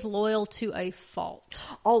 she is loyal to a fault.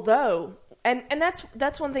 Although, and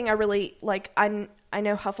that's one thing I really like. I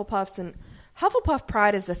know Hufflepuffs, and Hufflepuff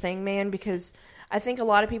pride is a thing, man, because I think a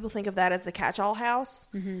lot of people think of that as the catch-all house.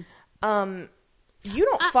 Mm-hmm. You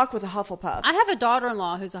don't fuck with a Hufflepuff. I have a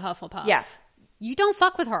daughter-in-law who's a Hufflepuff. Yeah. You don't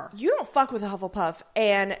fuck with her. You don't fuck with a Hufflepuff.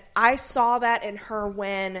 And I saw that in her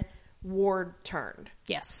when Ward turned.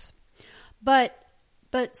 Yes. But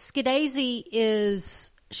Skadazy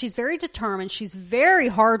is... She's very determined. She's very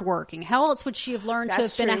hardworking. How else would she have learned to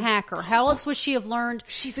have been a hacker? How else would she have learned...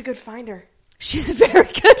 She's a good finder. She's a very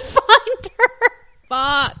good finder.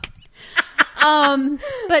 Fuck.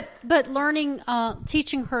 But learning,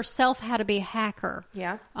 teaching herself how to be a hacker.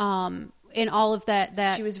 Yeah. In all of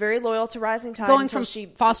that she was very loyal to Rising Tide. Going from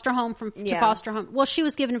foster home to foster home. Well, she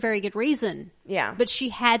was given a very good reason. Yeah. But she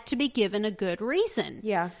had to be given a good reason.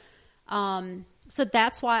 Yeah. So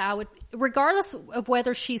that's why I would, regardless of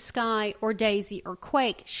whether she's Sky or Daisy or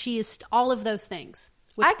Quake, she is all of those things.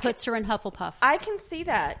 Which puts her in Hufflepuff. I can see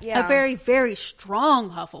that, yeah. A very, very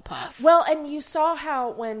strong Hufflepuff. Well, and you saw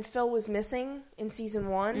how when Phil was missing in season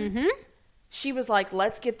 1, she was like,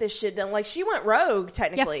 let's get this shit done. Like, she went rogue,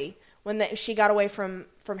 technically, when she got away from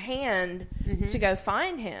Hand to go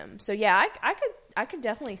find him. So, yeah, I could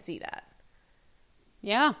definitely see that.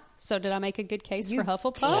 Yeah. So, did I make a good case for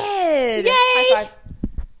Hufflepuff? Did. Yay! High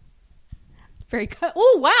five. Very good.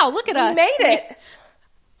 Oh, wow, look at us. We made it.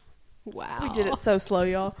 Wow. We did it so slow,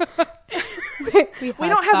 y'all. we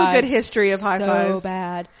don't have a good history of high fives. So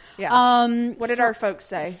bad. Yeah. What did our folks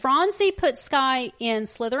say? Franzi put Sky in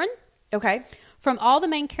Slytherin. Okay. From all the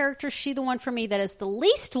main characters, she's the one for me that is the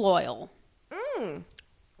least loyal.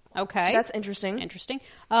 Okay. That's interesting. Interesting.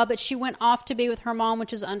 But she went off to be with her mom,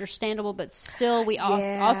 which is understandable, but still we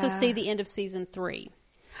also see the end of season 3.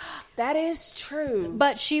 That is true.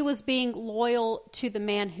 But she was being loyal to the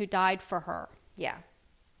man who died for her. Yeah.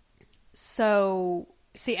 So,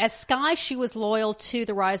 see, as Sky, she was loyal to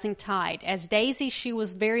the Rising Tide. As Daisy, she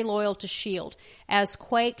was very loyal to S.H.I.E.L.D. As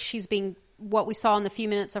Quake, she's being, what we saw in the few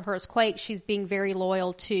minutes of her as Quake, she's being very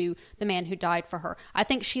loyal to the man who died for her. I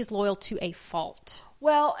think she's loyal to a fault.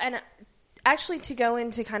 Well, and actually to go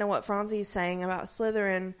into kind of what Franzi's saying about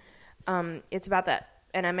Slytherin, it's about that,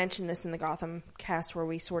 and I mentioned this in the Gotham cast where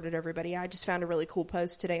we sorted everybody. I just found a really cool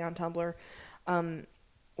post today on Tumblr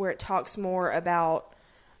where it talks more about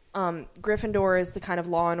Gryffindor is the kind of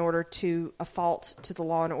law and order to a fault to the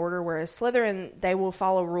law and order, whereas Slytherin, they will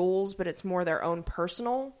follow rules, but it's more their own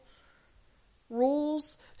personal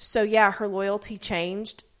rules. So yeah, her loyalty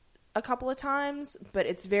changed a couple of times, but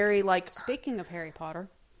it's very like... Speaking of Harry Potter.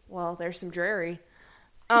 Well, there's some Drarry.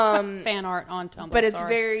 Fan art on Tumblr. But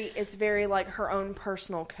it's very like her own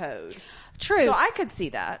personal code. True. So I could see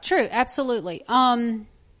that. True, absolutely. And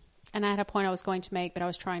I had a point I was going to make, but I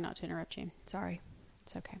was trying not to interrupt you. Sorry.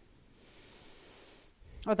 It's okay.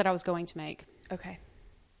 Or that I was going to make. Okay.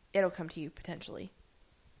 It'll come to you, potentially.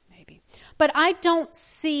 Maybe. But I don't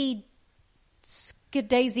see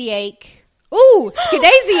Skadazy Ooh!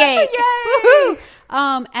 Skadazy Yay!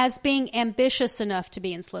 As being ambitious enough to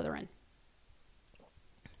be in Slytherin.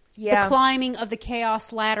 Yeah. The climbing of the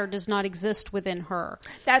chaos ladder does not exist within her.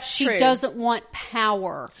 That's true. She doesn't want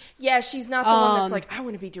power. Yeah, she's not the one that's like, I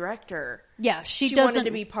want to be director. Yeah, she doesn't wanted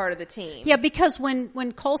to be part of the team. Yeah, because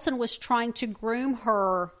when Coulson was trying to groom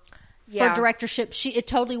her for directorship, it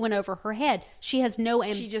totally went over her head. She has no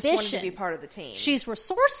ambition. She just wanted to be part of the team. She's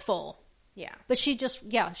resourceful. Yeah. But she just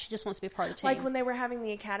wants to be part of the team. Like when they were having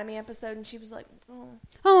the Academy episode and she was like,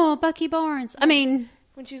 oh, Bucky Barnes. I mean...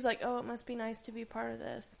 When she was like, oh, it must be nice to be part of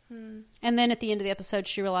this. And then at the end of the episode,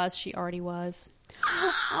 she realized she already was.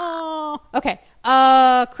 Oh. Okay.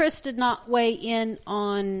 Chris did not weigh in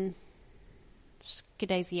on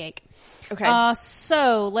Skadazy. Okay.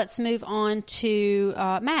 So let's move on to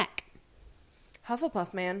Mac.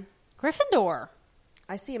 Hufflepuff, man. Gryffindor.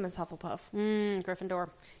 I see him as Hufflepuff. Gryffindor.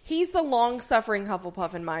 He's the long-suffering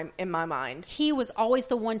Hufflepuff in my mind. He was always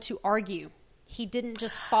the one to argue. He didn't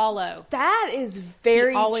just follow. That is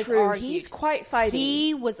very true. Argued. He's quite fighting.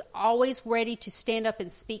 He was always ready to stand up and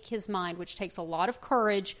speak his mind, which takes a lot of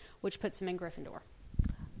courage, which puts him in Gryffindor.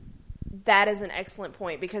 That is an excellent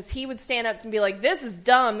point, because he would stand up and be like, this is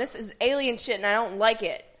dumb, this is alien shit, and I don't like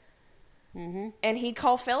it. Mm-hmm. And he'd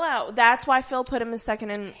call Phil out. That's why Phil put him as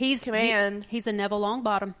second in command. He's a Neville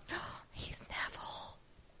Longbottom. He's Neville.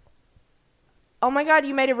 Oh my God,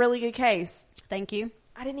 you made a really good case. Thank you.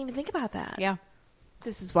 I didn't even think about that. Yeah.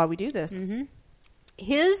 This is why we do this. Mm-hmm.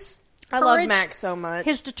 His I love Max so much.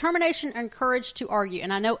 His determination and courage to argue.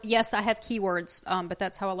 And I know, yes, I have keywords, but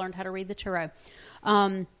that's how I learned how to read the tarot.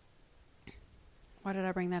 Why did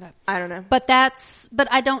I bring that up? I don't know. But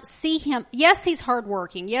I don't see him. Yes, he's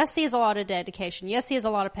hardworking. Yes, he has a lot of dedication. Yes, he has a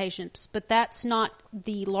lot of patience. But that's not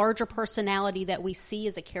the larger personality that we see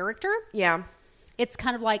as a character. Yeah. It's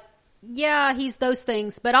kind of like, yeah, he's those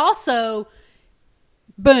things. But also,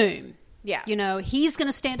 boom. Yeah. You know, he's going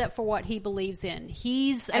to stand up for what he believes in.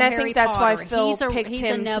 He's a and I Harry think that's Potter. why Phil picked he's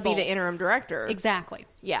him to be the interim director. Exactly.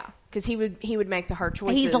 Yeah, because he would make the hard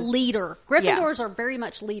choices. He's a leader. Gryffindors are very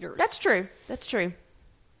much leaders. That's true. That's true.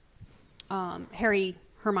 Harry,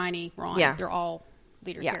 Hermione, Ron, they're all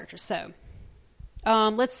leader characters. So,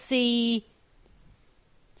 let's see.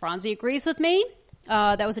 Franzi agrees with me.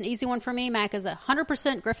 That was an easy one for me. Mac is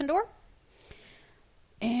 100% Gryffindor.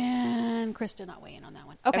 And Chris did not weigh in on that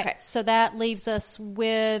one. Okay, so that leaves us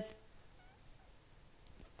with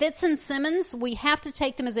Fitz and Simmons. We have to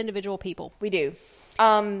take them as individual people. We do.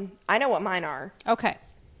 I know what mine are. Okay.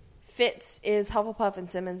 Fitz is Hufflepuff and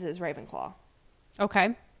Simmons is Ravenclaw.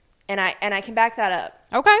 Okay. And I can back that up.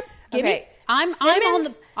 Okay. Give okay. me. I'm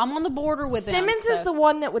on the border with them. Simmons is the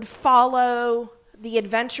one that would follow the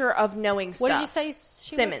adventure of knowing stuff. What did you say?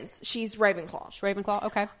 Simmons. She's Ravenclaw. She's Ravenclaw.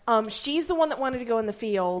 Okay. She's the one that wanted to go in the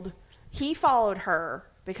field. He followed her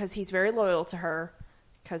because he's very loyal to her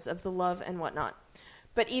because of the love and whatnot.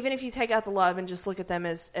 But even if you take out the love and just look at them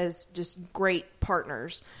as just great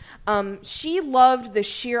partners, she loved the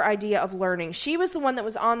sheer idea of learning. She was the one that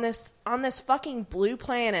was on this fucking blue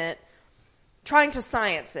planet trying to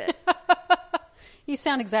science it. You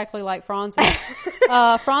sound exactly like Franzi.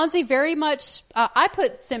 Franzi very much... I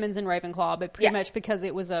put Simmons in Ravenclaw, but pretty much because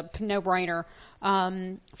it was a no-brainer.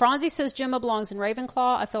 Franzi says Gemma belongs in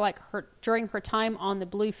Ravenclaw. I feel like during her time on the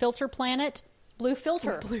Blue Filter planet...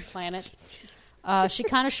 she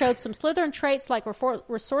kind of showed some Slytherin traits like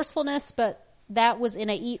resourcefulness, but that was in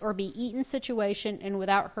a eat or be eaten situation, and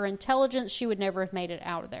without her intelligence, she would never have made it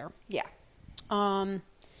out of there. Yeah.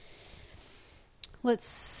 Let's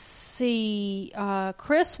see.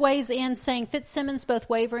 Chris weighs in saying Fitzsimmons both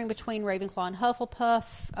wavering between Ravenclaw and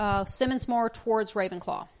Hufflepuff. Simmons more towards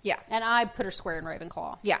Ravenclaw. Yeah. And I put her square in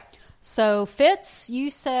Ravenclaw. Yeah. So Fitz, you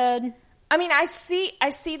said... I mean, I see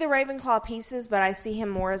the Ravenclaw pieces, but I see him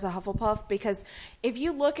more as a Hufflepuff because if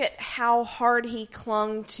you look at how hard he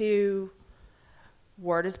clung to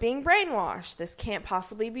Ward is being brainwashed, this can't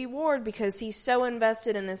possibly be Ward because he's so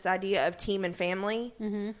invested in this idea of team and family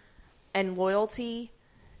and loyalty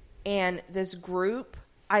and this group,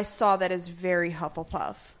 I saw that as very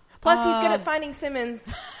Hufflepuff. Plus, he's good at finding Simmons.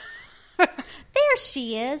 There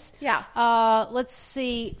she is. Yeah. Let's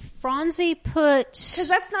see. Franzi put... Because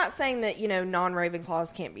that's not saying that,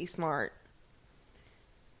 non-Ravenclaws can't be smart.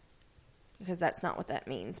 Because that's not what that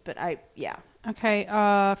means. But Okay.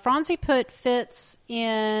 Franzi put Fitz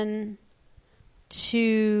in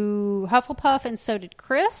to Hufflepuff, and so did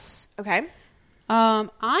Chris. Okay.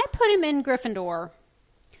 I put him in Gryffindor.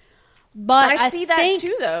 But I see that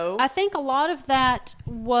too, though. I think a lot of that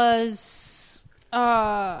was...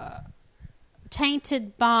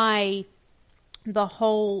 tainted by the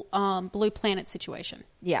whole Blue Planet situation.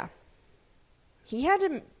 Yeah. He had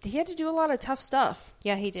to do a lot of tough stuff.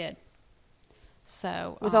 Yeah, he did.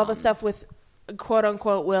 So with all the stuff with quote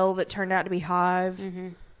unquote Will that turned out to be Hive.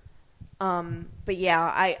 Mm-hmm. But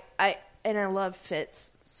yeah, I love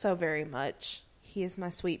Fitz so very much. He is my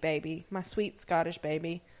sweet baby, my sweet Scottish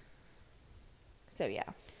baby. So yeah.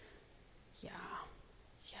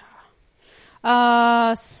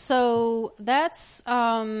 So that's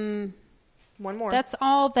one more. That's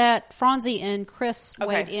all that Franzi and Chris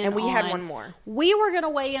weighed in on. And we had one more. We were going to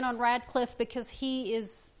weigh in on Radcliffe because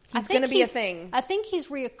he's going to be a thing. I think he's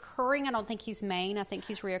reoccurring. I don't think he's main. I think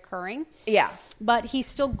he's reoccurring. Yeah. But he's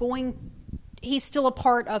still a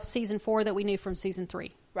part of season 4 that we knew from season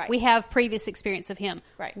 3. Right. We have previous experience of him.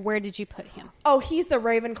 Right. Where did you put him? Oh, he's the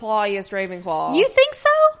Ravenclawiest Ravenclaw. You think so?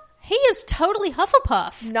 He is totally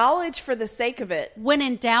Hufflepuff. Knowledge for the sake of it. When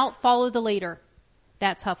in doubt, follow the leader.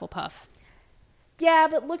 That's Hufflepuff. Yeah,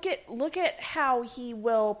 but look at how he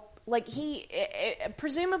will.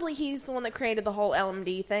 Presumably he's the one that created the whole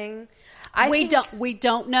LMD thing. We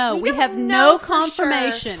don't know. We have no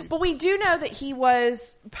confirmation. Sure. But we do know that he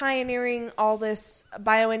was pioneering all this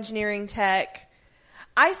bioengineering tech.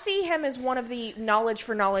 I see him as one of the knowledge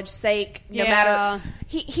for knowledge sake. No matter.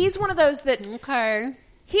 He's one of those that. Okay.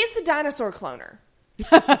 He's the dinosaur cloner.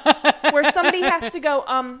 Where somebody has to go,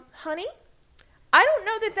 honey, I don't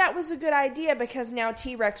know that was a good idea because now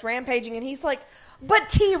T-Rex rampaging. And he's like, but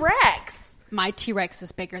T-Rex. My T-Rex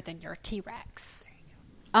is bigger than your T-Rex.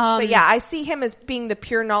 But yeah, I see him as being the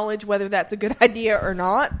pure knowledge, whether that's a good idea or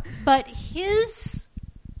not. But his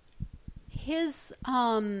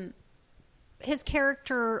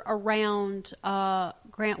character around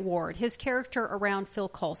Grant Ward, his character around Phil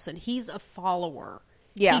Coulson, he's a follower.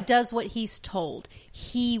 Yeah. He does what he's told.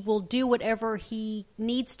 He will do whatever he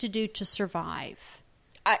needs to do to survive.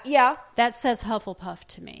 Yeah. That says Hufflepuff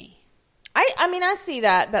to me. I mean, I see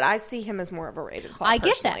that, but I see him as more of a Ravenclaw. I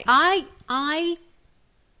get personally. that. I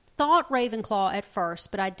thought Ravenclaw at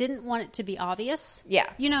first, but I didn't want it to be obvious. Yeah.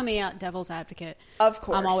 You know me, devil's advocate. Of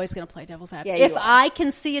course. I'm always going to play devil's advocate. Yeah, if I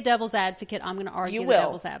can see a devil's advocate, I'm going to argue the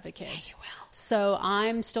devil's advocate. Yeah, you will. So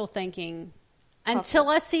I'm still thinking, until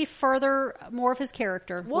I see more of his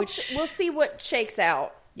character. We'll see what shakes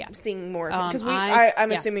out. Yeah. Seeing more of him. Because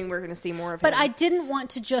I'm assuming we're going to see more of him. But I didn't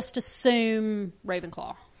want to just assume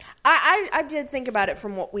Ravenclaw. I did think about it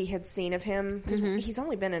from what we had seen of him. Because he's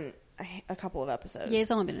only been in a couple of episodes. Yeah,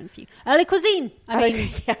 he's only been in a few. Les Cousines.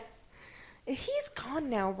 Yeah. He's gone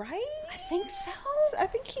now, right? I think so. I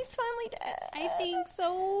think he's finally dead. I think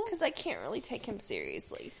so. Because I can't really take him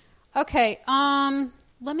seriously. Okay,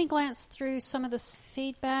 let me glance through some of this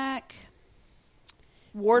feedback.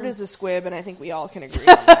 Ward is a squib, and I think we all can agree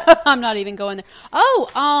on that. I'm not even going there.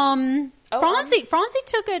 Francie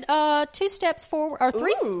took it 2 steps forward, or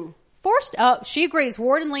 3, Ooh. 4. She agrees.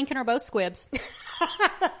 Ward and Lincoln are both squibs.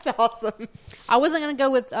 That's awesome. I wasn't going to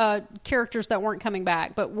go with characters that weren't coming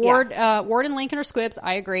back, but Ward and Lincoln are squibs.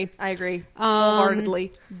 I agree.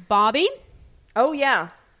 Wholeheartedly. Bobby. Oh yeah.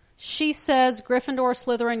 She says Gryffindor,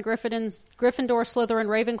 Slytherin,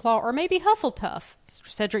 Ravenclaw, or maybe Hufflepuff.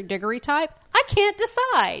 Cedric Diggory type. I can't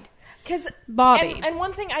decide. Because Bobby. And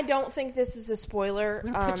one thing, I don't think this is a spoiler.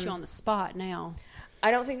 I'm going to put you on the spot now.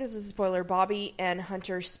 I don't think this is a spoiler. Bobby and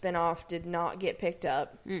Hunter's spinoff did not get picked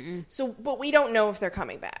up. So, but we don't know if they're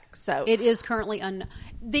coming back. So it is currently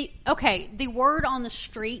the word on the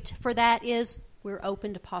street for that is we're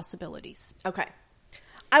open to possibilities. Okay.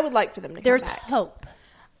 I would like for them to come There's back. hope.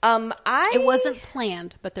 It wasn't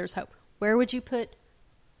planned, but there's hope. Where would you put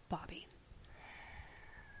Bobby?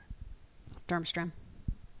 Durmstrang.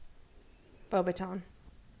 Beauxbaton.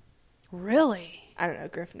 Really? I don't know.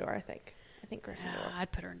 Gryffindor, I think Gryffindor. Yeah,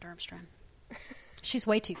 I'd put her in Durmstrang. She's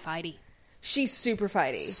way too fighty. She's super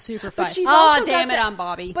fighty. Super But fighty. she's Oh, also damn got it, I'm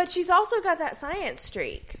Bobby. But she's also got that science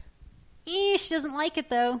streak. She doesn't like it,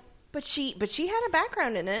 though. But she had a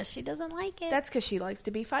background in it. She doesn't like it. That's because she likes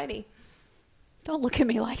to be fighty. Don't look at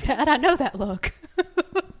me like that. I know that look.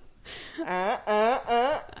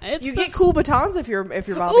 You get cool batons if you're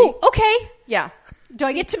Bobby. Ooh, okay. Yeah. Do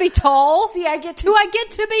I get to be tall? See, I get to... Do I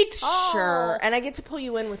get to be tall? Sure. And I get to pull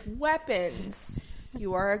you in with weapons.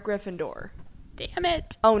 You are a Gryffindor. Damn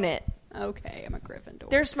it. Own it. Okay, I'm a Gryffindor.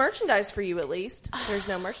 There's merchandise for you, at least. There's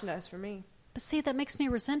no merchandise for me. But see, that makes me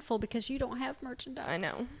resentful because you don't have merchandise. I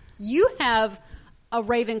know. You have a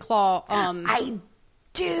Ravenclaw. I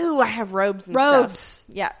do. I have robes and robes.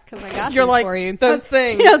 stuff. Yeah. Because I got You're them like, for you. those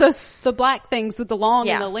things. You know, the black things with the long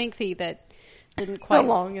Yeah. and the lengthy that didn't quite,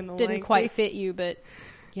 long and the didn't lengthy. quite fit you, but,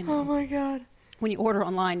 you know. Oh, my God. When you order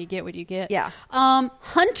online, you get what you get. Yeah.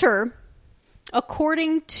 Hunter,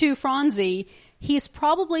 according to Franzi, he's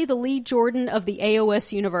probably the Lee Jordan of the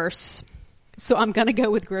AOS universe. So I'm going to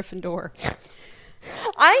go with Gryffindor.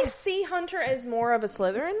 I see Hunter as more of a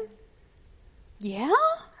Slytherin. Yeah?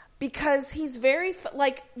 Because he's very...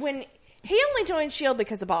 when... He only joined S.H.I.E.L.D.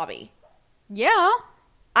 because of Bobby. Yeah.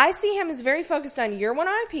 I see him as very focused on you're one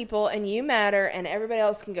of my people and you matter and everybody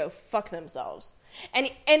else can go fuck themselves. And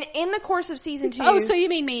in the course of season 2... Oh, so you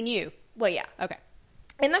mean me and you? Well, yeah. Okay.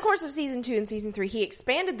 In the course of season 2 and season 3, he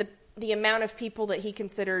expanded the amount of people that he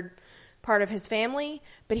considered part of his family,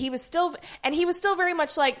 but he was still very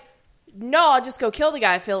much like, no, I'll just go kill the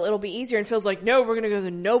guy, Phil. It'll be easier. And Phil's like, no, we're going to go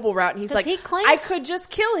the noble route. And he's like, I could just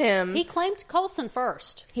kill him. He claimed Coulson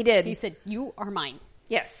first. He did. He said, you are mine.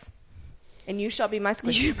 Yes. And you shall be my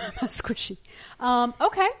squishy. You are my squishy.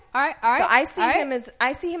 Okay. All right. So I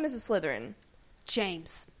see him as a Slytherin.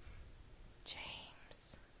 James.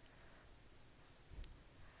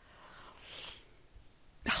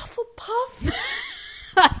 Hufflepuff?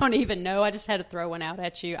 I don't even know. I just had to throw one out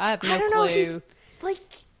at you. I have no clue.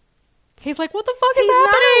 He's like, what the fuck is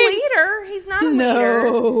happening? He's not a leader.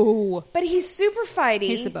 No. But he's super fighty.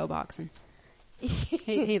 He's a Beauxbaton.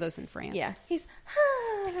 he lives in France. Yeah. He's...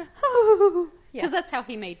 Because that's how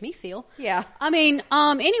he made me feel. Yeah. I mean,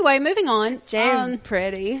 anyway, moving on. James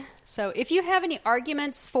pretty. So if you have any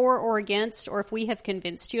arguments for or against, or if we have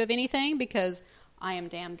convinced you of anything, because I am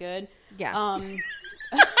damn good. Yeah.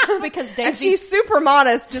 Because and she's super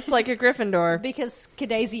modest, just like a Gryffindor. Because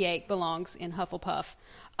Cadaziac belongs in Hufflepuff.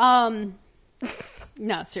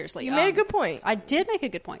 No, seriously. You made a good point. I did make a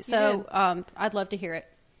good point. So I'd love to hear it.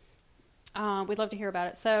 We'd love to hear about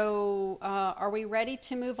it. So are we ready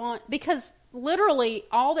to move on? Because literally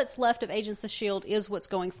all that's left of Agents of S.H.I.E.L.D. is what's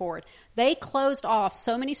going forward. They closed off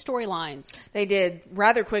so many storylines. They did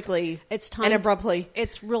rather quickly and abruptly.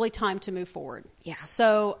 It's really time to move forward. Yeah.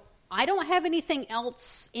 So I don't have anything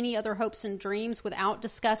else, any other hopes and dreams without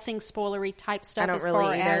discussing spoilery type stuff. I don't as really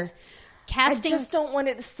far either. As casting. I just don't want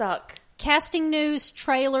it to suck. Casting news,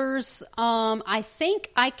 trailers. I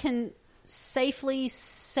think I can safely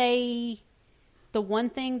say the one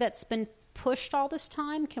thing that's been pushed all this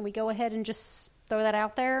time. Can we go ahead and just throw that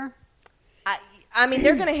out there? I mean,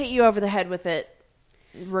 they're going to hit you over the head with it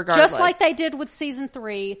regardless. Just like they did with season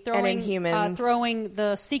 3, throwing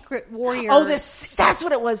the Secret Warriors. Oh, that's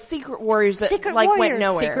what it was. Secret Warriors that went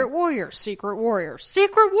nowhere. Secret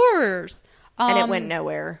Warriors. And it went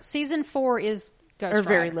nowhere. Season 4 is Ghost Rider. Or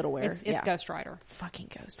very little where. It's Ghost Rider.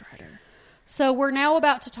 Fucking Ghost Rider. So we're now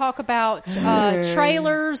about to talk about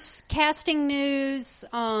trailers, casting news,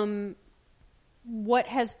 what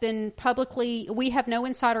has been publicly... We have no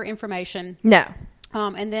insider information. No.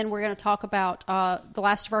 And then we're going to talk about the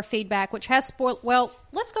last of our feedback, which has spoiled... Well,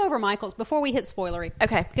 let's go over Michael's before we hit spoilery.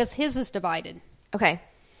 Okay. Because his is divided. Okay.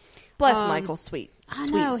 Bless Michael's sweet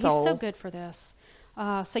soul. He's so good for this.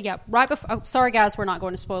 So yeah, right before... Oh, sorry guys, we're not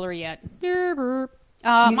going to spoilery yet.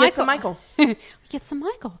 Get some Michael. We get some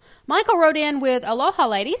Michael. Michael wrote in with, Aloha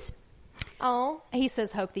ladies. Oh. He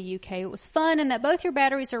says, hope the UK was fun and that both your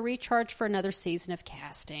batteries are recharged for another season of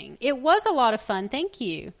casting. It was a lot of fun. Thank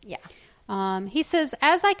you. Yeah. He says,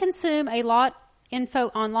 as I consume a lot info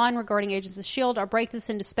online regarding Agents of S.H.I.E.L.D., I'll break this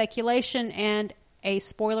into speculation and a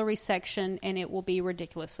spoilery section, and it will be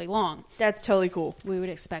ridiculously long. That's totally cool. We would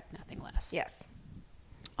expect nothing less. Yes.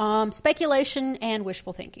 Speculation and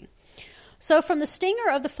wishful thinking. So from the stinger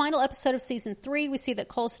of the final episode of Season 3, we see that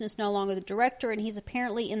Coulson is no longer the director, and he's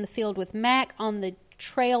apparently in the field with Mac on the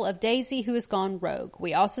trail of Daisy, who has gone rogue.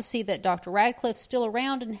 We also see that Dr. Radcliffe's still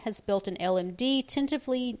around and has built an LMD,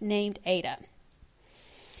 tentatively named Ada.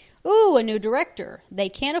 Ooh, a new director. They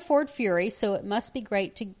can't afford Fury, so it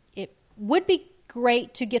would be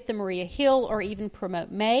great to get the Maria Hill or even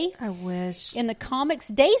promote May. I wish. In the comics,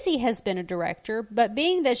 Daisy has been a director, but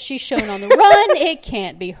being that she's shown on the run, it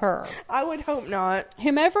can't be her. I would hope not.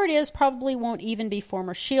 Whomever it is probably won't even be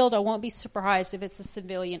former S.H.I.E.L.D. I won't be surprised if it's a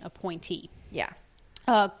civilian appointee. Yeah.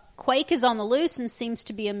 Quake is on the loose and seems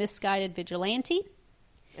to be a misguided vigilante.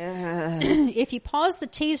 If you pause the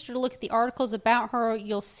teaser to look at the articles about her,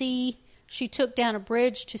 you'll see she took down a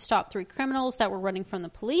bridge to stop 3 criminals that were running from the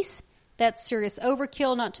police. That's serious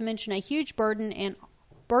overkill, not to mention a huge burden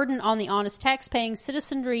on the honest tax-paying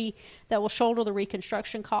citizenry that will shoulder the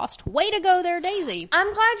reconstruction cost. Way to go there, Daisy.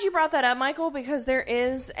 I'm glad you brought that up, Michael, because there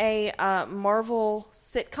is a Marvel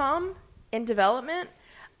sitcom in development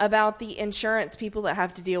about the insurance people that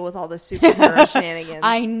have to deal with all the superhero shenanigans.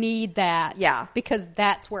 I need that. Yeah. Because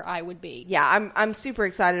that's where I would be. Yeah, I'm super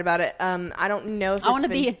excited about it. I don't know if I want to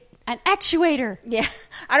be an actuator. Yeah.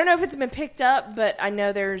 I don't know if it's been picked up, but I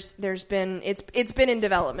know there's been it's been in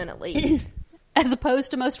development at least. As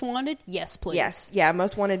opposed to Most Wanted? Yes, please. Yes. Yeah,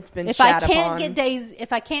 Most Wanted's been if shat I can't upon. get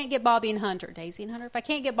if I can't get Bobby and Hunter, Daisy and Hunter, if I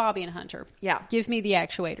can't get Bobby and Hunter, yeah, give me the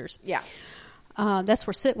actuators. Yeah. That's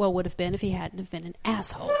where Sitwell would have been if he hadn't have been an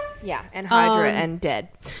asshole. Yeah, and Hydra and dead.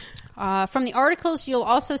 From the articles, you'll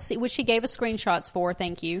also see, which he gave us screenshots for,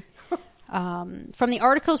 thank you. From the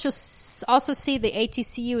articles, you'll also see the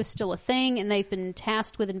ATCU is still a thing, and they've been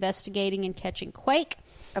tasked with investigating and catching Quake.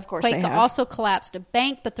 Of course Quake they have. also collapsed a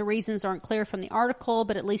bank, but the reasons aren't clear from the article,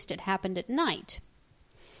 but at least it happened at night.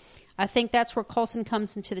 I think that's where Coulson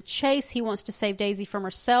comes into the chase. He wants to save Daisy from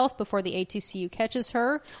herself before the ATCU catches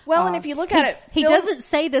her. Well, and if you look at it... He doesn't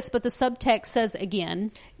say this, but the subtext says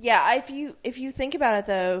again. Yeah, if you think about it,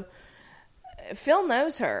 though, Phil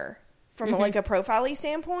knows her. From like a profiling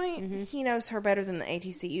standpoint, he knows her better than the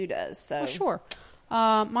ATCU does. So well, sure.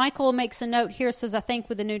 Michael makes a note here, says, I think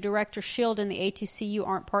with the new director, S.H.I.E.L.D. and the ATCU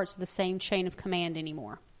aren't parts of the same chain of command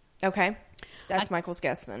anymore. Okay. That's Michael's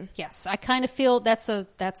guess then. Yes. I kind of feel that's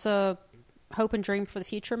a hope and dream for the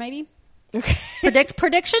future, maybe. Okay.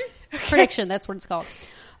 Prediction? Okay. Prediction, that's what it's called.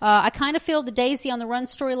 I kind of feel the Daisy on the Run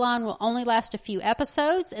storyline will only last a few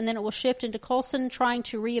episodes, and then it will shift into Coulson trying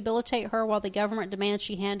to rehabilitate her while the government demands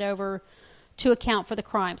she hand over to account for the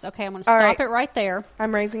crimes. Okay, I'm going to stop it right there.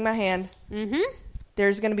 I'm raising my hand. Mm-hmm.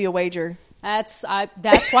 There's going to be a wager. That's why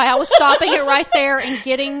I was stopping it right there and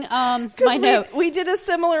getting my note. We did a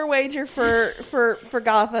similar wager for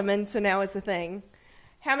Gotham, and so now it's a thing.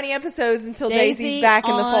 How many episodes until Daisy's back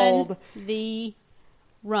in the fold? The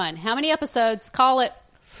Run. How many episodes? Call it.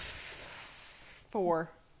 4.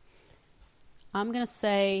 I'm going to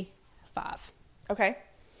say 5. Okay.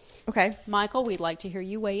 Okay. Michael, we'd like to hear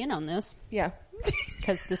you weigh in on this. Yeah.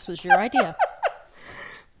 Because this was your idea.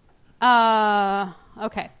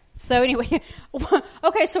 Okay. So anyway,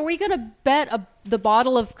 okay, so are we going to bet the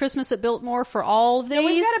bottle of Christmas at Biltmore for all of these? No,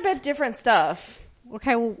 we've got to bet different stuff.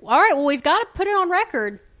 Okay, well, all right, well, we've got to put it on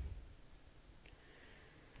record.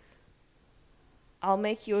 I'll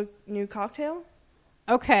make you a new cocktail?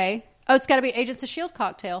 Okay. Oh, it's got to be Agents of S.H.I.E.L.D.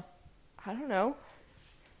 cocktail. I don't know.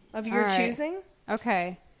 Of your choosing?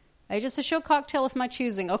 Okay. Agents of S.H.I.E.L.D. cocktail of my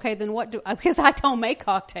choosing. Okay, then what do... Because I don't make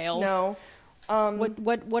cocktails. No.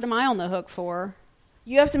 What am I on the hook for?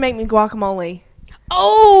 You have to make me guacamole.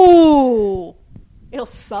 Oh! It'll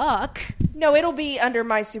suck. No, it'll be under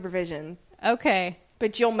my supervision. Okay.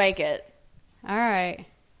 But you'll make it. All right.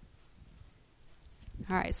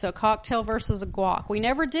 All right, so cocktail versus a guac. We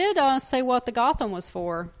never did say what the Gotham was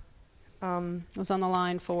for. Was on the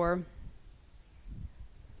line for.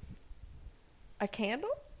 A candle?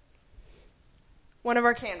 One of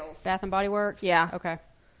our candles. Bath and Body Works? Yeah. Okay.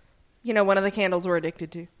 You know, one of the candles we're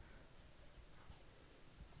addicted to.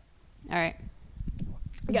 All right.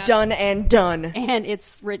 Done and done. And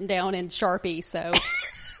it's written down in Sharpie, so.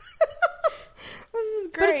 This is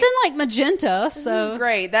great. But it's in like magenta, so. This is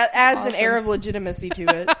great. That adds an air of legitimacy to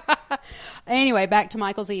it. Anyway, back to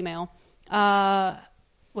Michael's email.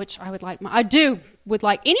 Which I would would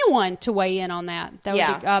like anyone to weigh in on that. That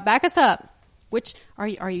would be, back us up. Which are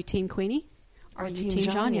you Team Queenie? Are you Team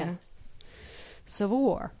Janya? Civil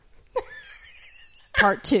War.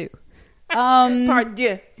 Part 2. Part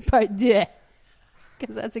 2. Part 2.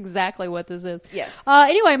 Because that's exactly what this is. Yes.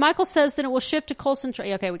 Anyway, Michael says that it will shift to Coulson.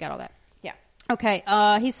 Okay, we got all that. Yeah. Okay.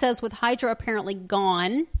 He says with Hydra apparently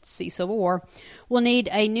gone, see Civil War, we'll need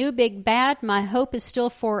a new big bad. My hope is still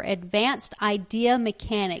for advanced idea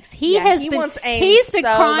mechanics. He's been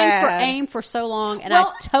crying for AIM for so long, and I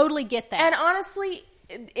totally get that. And honestly,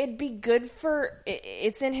 it'd be good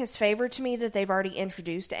it's in his favor to me that they've already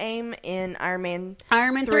introduced AIM in Iron Man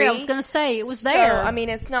 3. I was going to say, it was there. I mean,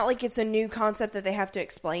 it's not like it's a new concept that they have to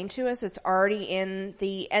explain to us. It's already in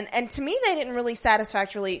the... And to me, they didn't really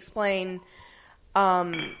satisfactorily explain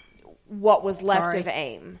what was left of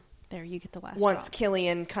AIM. There, you get the last Once drops.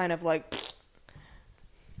 Killian kind of like... Did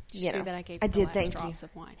you see that I gave you the last drops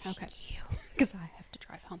of wine? Okay. Because I have to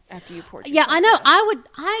drive home. After you poured I know.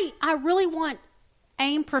 I really want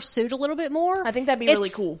AIM pursued a little bit more. I think that'd be really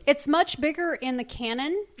cool. It's much bigger in the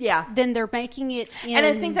canon than they're making it in. And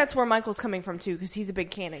I think that's where Michael's coming from, too, because he's a big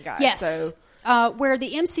canon guy. Yes. So. Where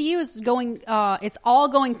the MCU is going, it's all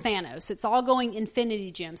going Thanos. It's all going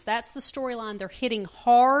Infinity Gems. That's the storyline they're hitting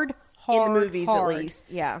hard, in the movies, at least.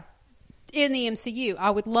 Yeah. In the MCU. I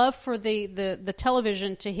would love for the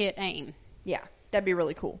television to hit AIM. Yeah. That'd be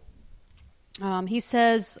really cool. He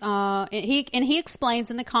says, he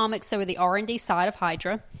explains in the comics they were the R&D side of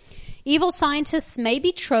Hydra. Evil scientists may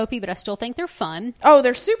be tropey, but I still think they're fun. Oh,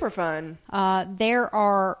 they're super fun. There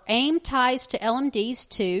are AIM ties to LMDs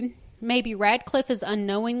too. Maybe Radcliffe is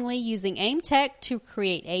unknowingly using AIM tech to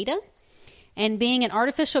create Ada. And being an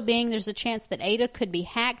artificial being, there's a chance that Ada could be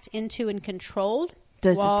hacked into and controlled.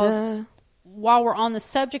 While we're on the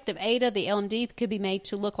subject of Ada, the LMD could be made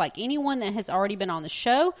to look like anyone that has already been on the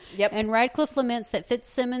show. Yep. And Radcliffe laments that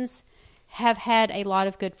Fitzsimmons have had a lot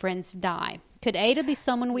of good friends die. Could Ada be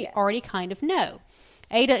someone we already kind of know?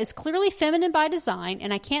 Ada is clearly feminine by design,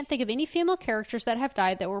 and I can't think of any female characters that have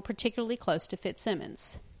died that were particularly close to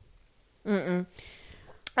Fitzsimmons.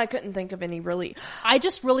 I couldn't think of any really. I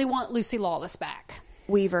just really want Lucy Lawless back.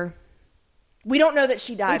 Weaver. We don't know that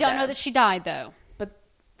she died. We don't know that she died, though.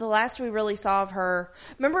 The last we really saw of her,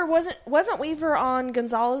 remember, wasn't Weaver on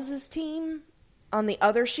Gonzalez's team, on the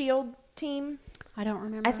other S.H.I.E.L.D. team? I don't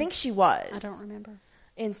remember. I think she was. I don't remember.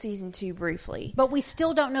 In season 2, briefly. But we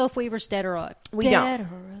still don't know if Weaver's dead or alive. Dead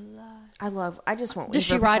or alive. I just want Weaver. Does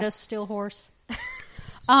she ride a still horse?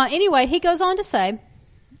 Anyway, he goes on to say,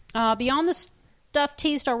 beyond the stuff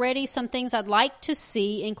teased already, some things I'd like to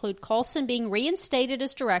see include Coulson being reinstated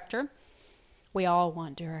as director. We all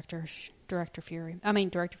want Director Fury.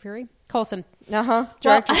 Coulson.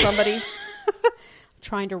 Director somebody.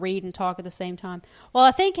 Trying to read and talk at the same time. Well,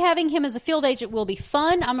 I think having him as a field agent will be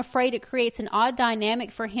fun. I'm afraid it creates an odd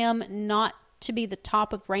dynamic for him not to be the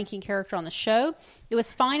top of ranking character on the show. It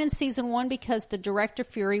was fine in season 1 because the Director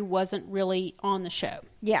Fury wasn't really on the show.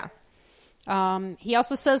 Yeah. He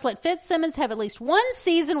also says, let Fitzsimmons have at least one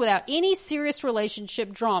season without any serious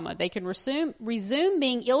relationship drama. They can resume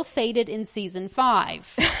being ill-fated in season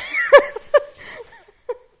 5.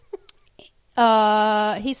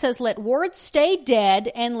 He says, let Ward stay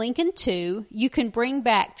dead and Lincoln too. You can bring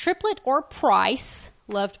back Triplet or Price.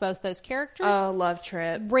 Loved both those characters. Oh, love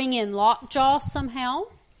Trip. Bring in Lockjaw somehow.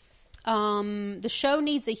 The show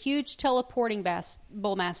needs a huge teleporting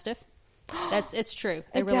bull mastiff. It's true.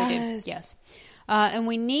 They really do. Yes. And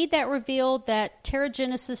we need that reveal that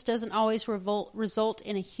Terrigenesis doesn't always result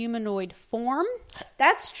in a humanoid form.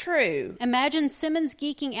 That's true. Imagine Simmons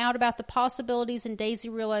geeking out about the possibilities and Daisy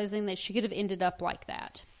realizing that she could have ended up like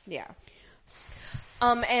that. Yeah.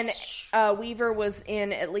 And Weaver was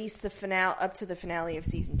in at least the finale, up to the finale of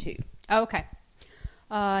season 2. Okay.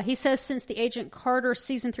 He says, since the Agent Carter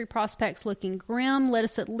season 3 prospects looking grim, let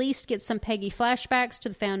us at least get some Peggy flashbacks to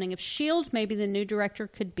the founding of S.H.I.E.L.D. Maybe the new director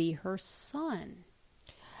could be her son.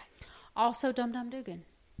 Also, Dum Dum Dugan.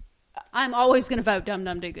 I'm always going to vote Dum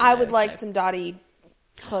Dum Dugan. I would like some Dottie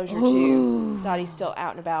closure, too. Dottie's still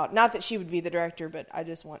out and about. Not that she would be the director, but I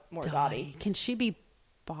just want more Dottie. Can she be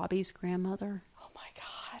Bobby's grandmother? Oh, my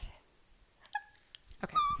God.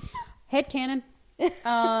 Okay. Headcanon.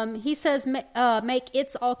 He says, make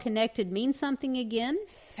It's All Connected mean something again.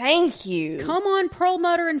 Thank you. Come on,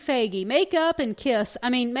 Perlmutter and Faggy. Make up and kiss. I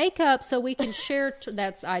mean, make up so we can share...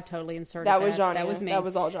 I totally inserted that. That was Janya. That was me. That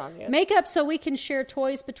was all Janya. Make up so we can share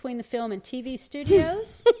toys between the film and TV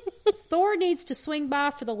studios. Thor needs to swing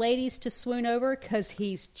by for the ladies to swoon over because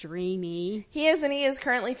he's dreamy. He is, and he is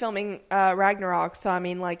currently filming Ragnarok, so I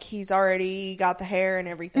mean, like, he's already got the hair and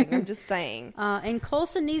everything. I'm just saying. And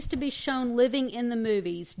Coulson needs to be shown living in the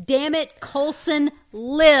movies. Damn it, Coulson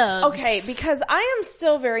lives. Okay, because I am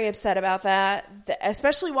still very upset about that,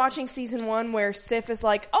 especially watching season 1 where Sif is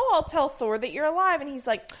like, oh, I'll tell Thor that you're alive, and he's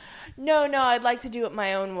like, no, I'd like to do it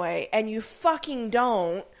my own way, and you fucking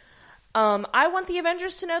don't. I want the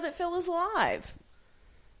Avengers to know that Phil is alive.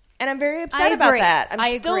 And I'm very upset about that.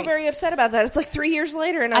 I'm still very upset about that. It's like 3 years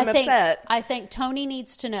later and I'm upset. I think Tony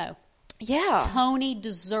needs to know. Yeah. Tony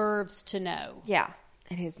deserves to know. Yeah.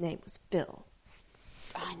 And his name was Phil.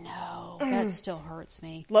 I know. That still hurts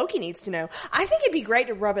me. Loki needs to know. I think it'd be great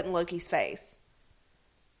to rub it in Loki's face.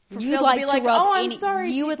 You would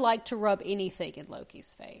like to rub anything in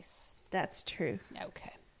Loki's face. That's true.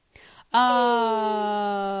 Okay.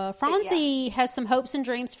 Franzi has some hopes and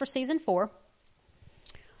dreams for season 4.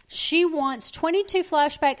 She wants 22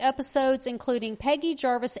 flashback episodes, including Peggy,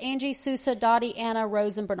 Jarvis, Angie, Sousa, Dottie, Anna,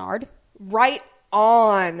 Rose, and Bernard. Right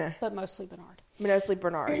on. But mostly Bernard. Mostly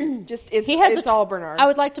Bernard. It's all Bernard. I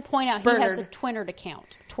would like to point out he has a Twitter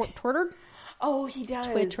account. Twitter? Oh, he does.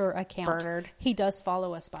 Twitter account. Bernard. He does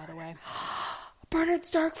follow us, by the way. Bernard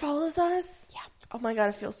Stark follows us? Yeah. Oh my God,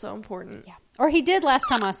 it feels so important. Yeah. Or he did last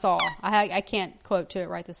time I saw. I can't quote to it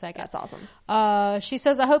right this second. That's awesome. She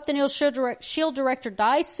says, I hope the new S.H.I.E.L.D. director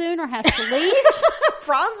dies soon or has to leave.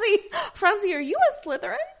 Franzi, are you a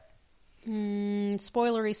Slytherin?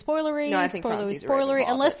 Spoilery. No, I think spoilery.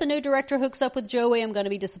 Unless the new director hooks up with Joey, I'm going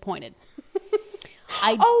to be disappointed.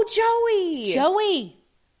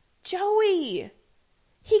 Joey.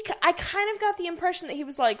 I kind of got the impression that he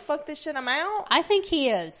was like, fuck this shit, I'm out. I think he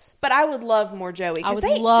is. But I would love more Joey. I would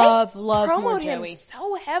love more promoted Joey. Him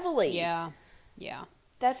so heavily. Yeah.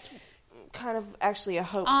 That's kind of actually a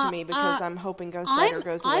hope to me because I'm hoping Ghost Rider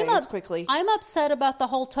goes away as quickly. I'm upset about the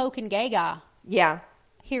whole token gay guy. Yeah.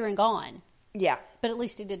 Here and gone. Yeah. But at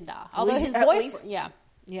least he didn't die. Although his boyfriend...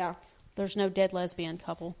 Yeah. There's no dead lesbian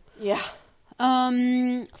couple. Yeah.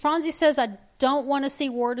 Franzi says, I don't want to see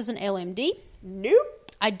Ward as an LMD. Nope.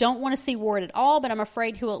 I don't want to see Ward at all, but I'm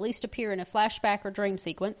afraid he'll at least appear in a flashback or dream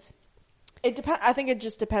sequence. I think it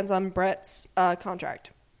just depends on Brett's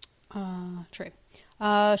contract. True.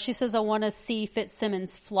 She says, I want to see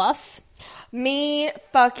Fitzsimmons fluff. Me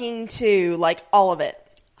fucking too. Like, all of it.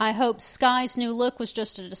 I hope Sky's new look was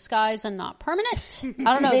just a disguise and not permanent.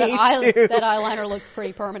 I don't know. That eyeliner looked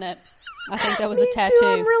pretty permanent. I think that was a tattoo. Too.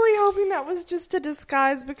 I'm really hoping that was just a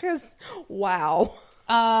disguise because, wow.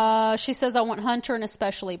 She says, I want Hunter and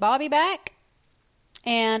especially Bobby back.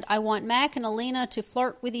 And I want Mac and Alina to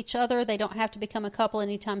flirt with each other. They don't have to become a couple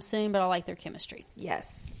anytime soon, but I like their chemistry.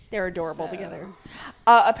 Yes. They're adorable together.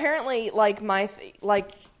 Apparently,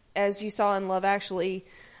 as you saw in Love Actually,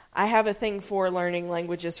 I have a thing for learning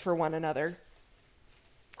languages for one another.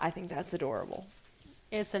 I think that's adorable.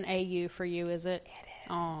 It's an AU for you, is it? It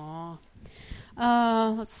is. Aww.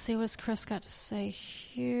 Let's see, what has Chris got to say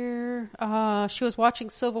here? She was watching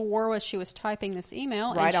Civil War as she was typing this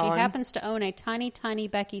email, and she happens to own a tiny, tiny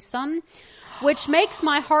Becky son, which makes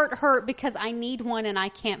my heart hurt because I need one and I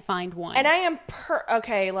can't find one. And I am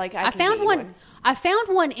I found one. I found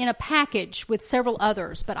one in a package with several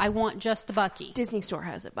others, but I want just the Bucky. Disney Store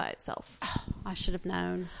has it by itself. Oh, I should have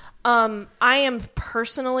known. I am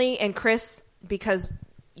personally, and Chris because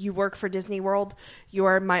you work for Disney World, you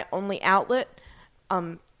are my only outlet,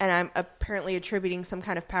 and I'm apparently attributing some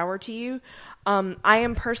kind of power to you. I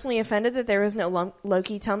am personally offended that there is no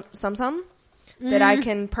Loki Tsum Tsum that I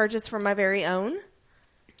can purchase for my very own.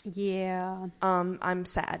 Yeah. I'm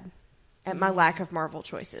sad at my lack of Marvel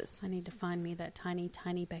choices. I need to find me that tiny,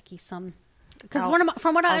 tiny Becky Some. Because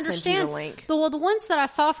from what I understand, the ones that I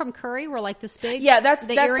saw from Curry were like this big. Yeah, that's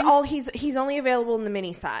all. He's only available in the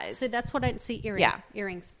mini size. So that's what I see.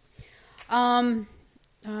 Earrings. Okay,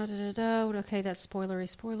 that's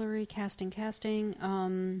spoilery. Casting.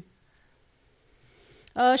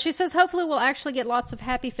 She says, hopefully we'll actually get lots of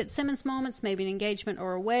happy Fitzsimmons moments, maybe an engagement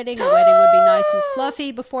or a wedding. A wedding would be nice and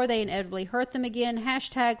fluffy before they inevitably hurt them again.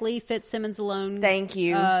 # leave Fitzsimmons alone. Thank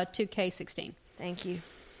you. 2K16. Thank you.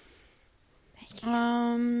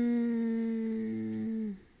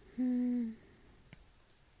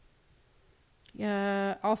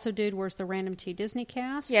 Yeah. Also, dude, where's the Random T Disney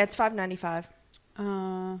cast? Yeah, it's $5.95.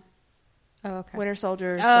 Oh, okay. Winter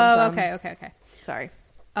Soldier. Okay. Sorry.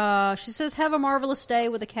 She says, have a marvelous day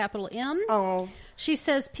with a capital M. Oh. She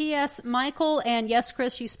says, P.S. Michael, and yes,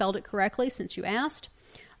 Chris, you spelled it correctly since you asked.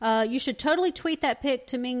 You should totally tweet that pic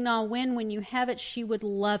to Ming-Na Wen when you have it. She would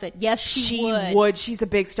love it. Yes, she would. She's a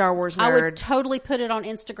big Star Wars nerd. I would totally put it on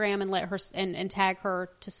Instagram and let her and tag her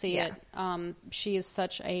to see it. She is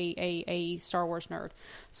such a Star Wars nerd.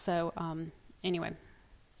 So anyway,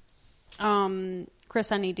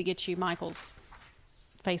 Chris, I need to get you Michael's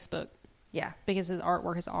Facebook. Yeah, because his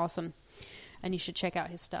artwork is awesome. And you should check out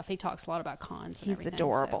his stuff. He talks a lot about cons and everything. He's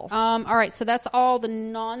adorable. So, all right, so that's all the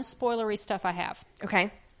non-spoilery stuff I have. Okay.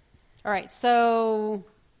 All right, so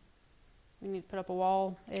we need to put up a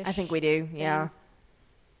wall-ish. I think we do, yeah.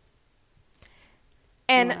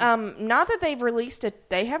 And not that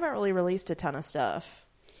they haven't really released a ton of stuff.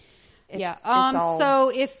 It's all... So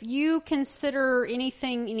if you consider any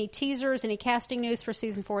teasers, any casting news for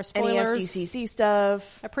season 4 spoilers, any SDCC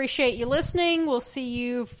stuff, appreciate you listening. We'll see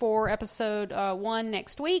you for episode 1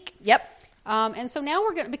 next week. Yep. And so now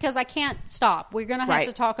we're gonna, because I can't stop. We're gonna have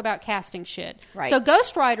to talk about casting shit. Right. So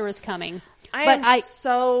Ghost Rider is coming. It's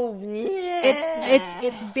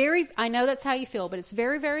very. I know that's how you feel, but it's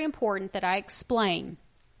very, very important that I explain.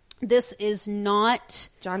 This is not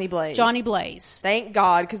Johnny Blaze. Thank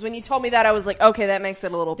God, because when you told me that, I was like, okay, that makes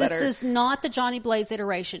it a little better. This is not the Johnny Blaze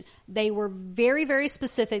iteration. They were very, very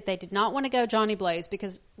specific. They did not want to go Johnny Blaze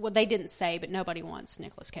because, well, they didn't say, but nobody wants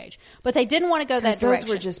Nicolas Cage. But they didn't want to go that direction.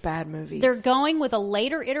 Those were just bad movies. They're going with a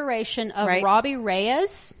later iteration of Robbie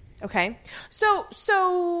Reyes. Okay.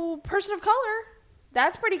 So person of color.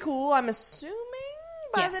 That's pretty cool, I'm assuming,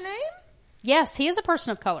 by the name? Yes, he is a person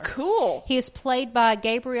of color. Cool. He is played by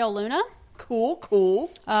Gabriel Luna. Cool. Who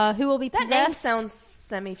will be possessed. That name sounds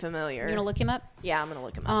semi-familiar. You want to look him up? Yeah, I'm going to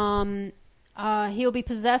look him up. He will be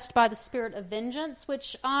possessed by the spirit of vengeance,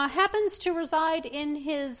 which happens to reside in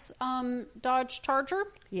his Dodge Charger.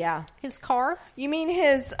 Yeah. His car. You mean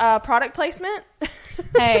his product placement?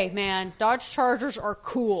 Hey, man, Dodge Chargers are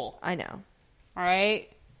cool. I know. All right?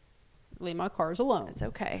 Leave my cars alone. It's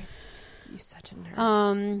okay. You're such a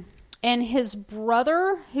nerd. And his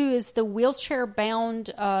brother, who is the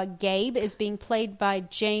wheelchair-bound Gabe, is being played by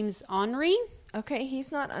James Henry. Okay,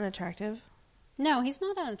 he's not unattractive. No, he's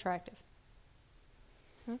not unattractive.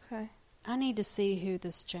 Okay. I need to see who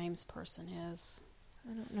this James person is.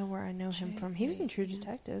 I don't know where I know him from. He was in True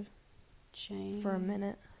Detective. James. For a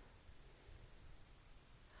minute.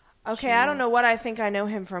 Okay, I don't know what I think I know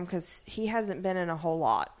him from because he hasn't been in a whole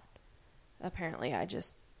lot. Apparently, I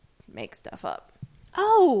just make stuff up.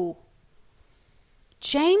 Oh.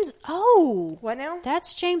 James. Oh. What now?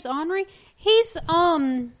 That's James Henry. He's,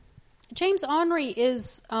 James Henry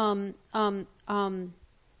is, Johnny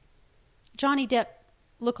Depp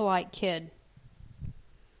lookalike kid.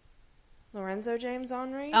 Lorenzo James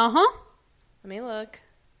Henry? Uh-huh. Let me look.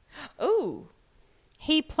 Oh.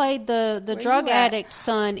 He played the drug addict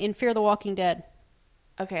son in Fear the Walking Dead.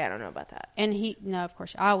 Okay, I don't know about that. And of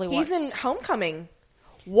course, I only watched. He's in Homecoming.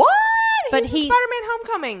 What? But he's in Spider-Man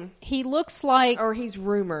Homecoming. He looks like... Or he's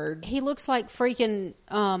rumored. He looks like freaking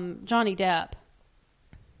Johnny Depp.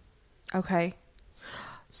 Okay.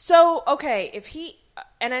 So, okay, if he...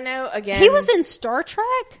 And I know, again... He was in Star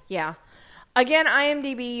Trek? Yeah. Again,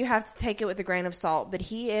 IMDb, you have to take it with a grain of salt, but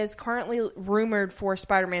he is currently rumored for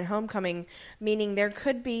Spider-Man Homecoming, meaning there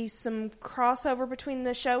could be some crossover between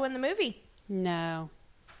the show and the movie. No.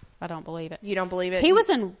 I don't believe it. You don't believe it? He was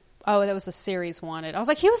in... Oh, that was the series Wanted. I was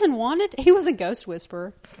like, he was in Wanted? He was in Ghost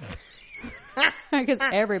Whisperer. Because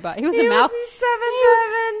everybody... He was in Malcolm.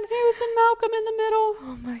 He was in Malcolm in the Middle.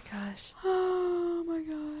 Oh, my gosh. Oh, my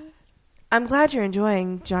God. I'm glad you're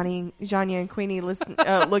enjoying Janya and Queenie looking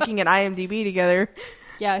at IMDb together.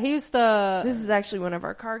 Yeah, This is actually one of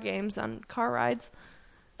our car games on car rides.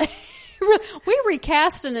 We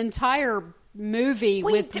recast an entire movie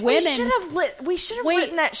with women. We should have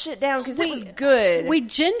written that shit down because it was good. We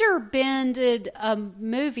gender bended a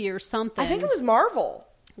movie or something. I think it was Marvel.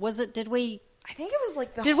 Was it? Did we? I think it was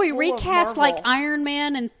like the. Did we recast like Iron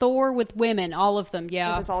Man and Thor with women? All of them.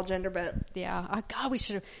 Yeah, it was all gender bent. Yeah. God, we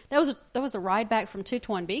should have. That was a ride back from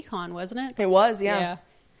 221 BCon, wasn't it? It was. Yeah.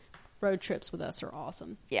 Road trips with us are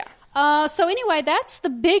awesome. Yeah. So anyway, that's the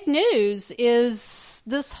big news is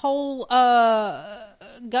this whole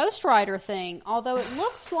Ghost Rider thing. Although it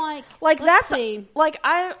looks like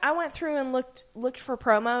I went through and looked for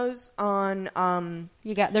promos on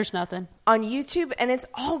there's nothing on YouTube, and it's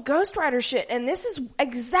all Ghost Rider shit. And this is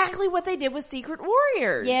exactly what they did with Secret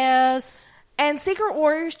Warriors. Yes. And Secret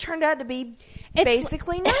Warriors turned out to be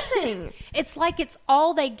basically nothing. It's like it's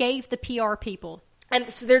all they gave the PR people. And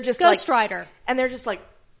so they're just Ghost Rider. And they're just like,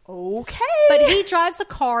 okay. But he drives a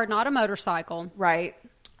car, not a motorcycle. Right.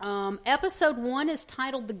 Episode 1 is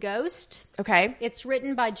titled The Ghost. Okay. It's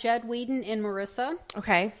written by Jed Whedon and Marissa.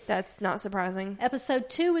 Okay. That's not surprising. Episode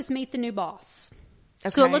 2 is Meet the New Boss. Okay.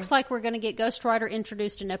 So it looks like we're going to get Ghost Rider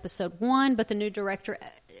introduced in episode 1, but the new director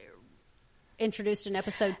introduced in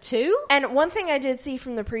episode 2. And one thing I did see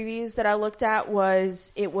from the previews that I looked at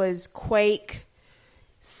was Quake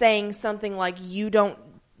saying something like you don't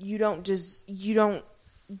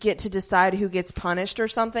get to decide who gets punished or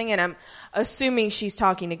something, and I'm assuming she's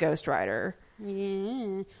talking to Ghost Rider.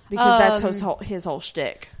 Yeah. Because that's his whole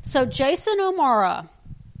shtick. So Jason O'Mara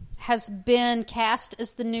has been cast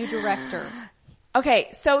as the new director. Okay,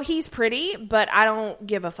 so he's pretty, but I don't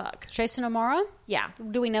give a fuck. Jason O'Mara? Yeah.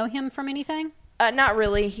 Do we know him from anything? Not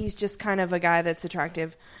really. He's just kind of a guy that's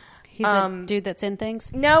attractive. He's a dude that's in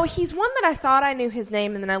things? No, he's one that I thought I knew his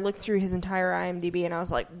name, and then I looked through his entire IMDb, and I was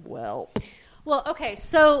like, well, okay.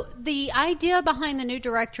 So the idea behind the new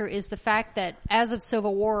director is the fact that as of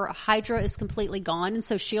Civil War, Hydra is completely gone, and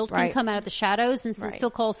so S.H.I.E.L.D. can come out of the shadows, and since Phil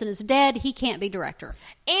Coulson is dead, he can't be director.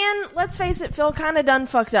 And let's face it, Phil kind of done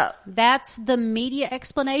fucked up. That's the media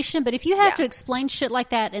explanation, but if you have to explain shit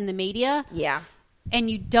like that in the media... Yeah. And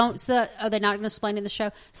you don't... So, are they not going to explain in the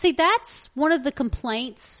show? See, that's one of the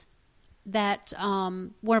complaints... that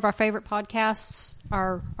one of our favorite podcasts,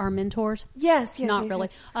 our mentors. Yes. Not really.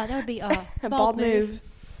 Yes. That would be a Bald Move.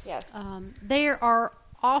 Yes. They are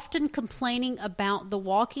often complaining about The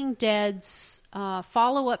Walking Dead's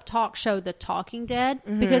follow-up talk show, The Talking Dead,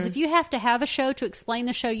 because if you have to have a show to explain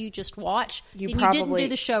the show you just watched, then you didn't do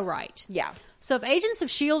the show right. Yeah. So if Agents of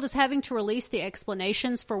S.H.I.E.L.D. is having to release the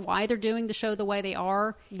explanations for why they're doing the show the way they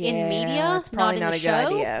are in media, it's probably not in the a show,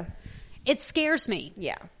 good idea. It scares me.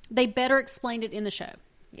 Yeah. They better explain it in the show.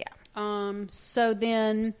 Yeah. So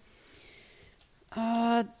then,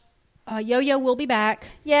 Yo-Yo will be back.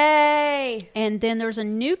 Yay! And then there's a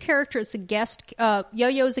new character. It's a guest.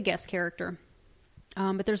 Yo-Yo is a guest character.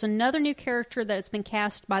 But there's another new character that's been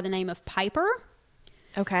cast by the name of Piper.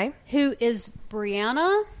 Okay. Who is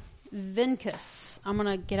Brianna Vincus. I'm going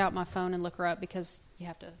to get out my phone and look her up because you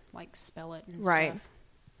have to, spell it and stuff.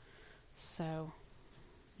 So,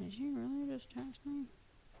 did you really just text me?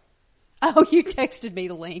 Oh, you texted me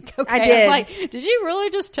the link. Okay. I did. I was like, did you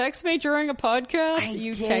really just text me during a podcast?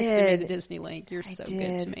 You texted me the Disney link. You're so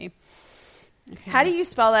good to me. Okay. How do you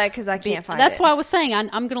spell that? Because I can't find it. That's why I was saying I'm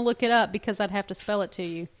going to look it up because I'd have to spell it to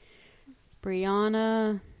you.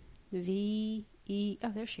 Brianna V-E...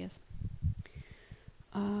 Oh, there she is.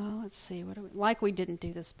 Let's see. We didn't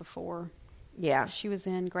do this before. Yeah. She was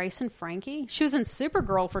in Grace and Frankie. She was in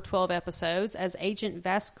Supergirl for 12 episodes as Agent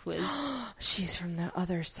Vasquez. She's from the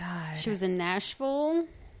other side. She was in Nashville.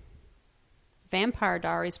 Vampire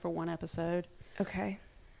Diaries for 1 episode. Okay.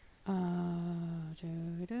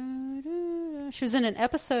 She was in an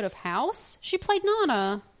episode of House. She played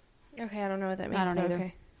Nana. Okay, I don't know what that means. I don't either.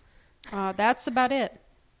 Okay. That's about it.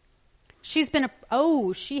 She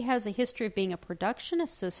has a history of being a production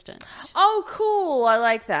assistant. Oh, cool. I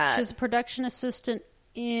like that. She was a production assistant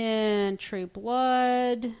in True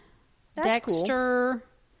Blood, That's Dexter,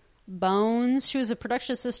 cool. Bones. She was a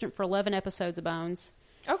production assistant for 11 episodes of Bones.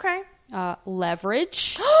 Okay.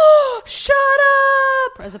 Leverage. Shut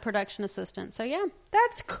up! As a production assistant. So, yeah.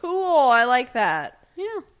 That's cool. I like that.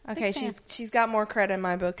 Yeah. Okay, she's got more credit in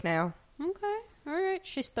my book now. Okay. All right.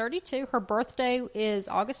 She's 32. Her birthday is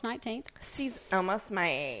August 19th. She's almost my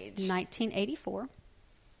age. 1984.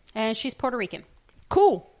 And she's Puerto Rican.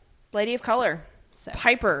 Cool. Lady of color. So.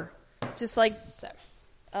 Piper. Just like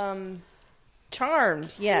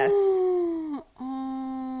Charmed. Yes.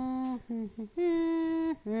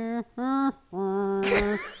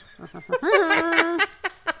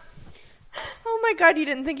 Oh my God, you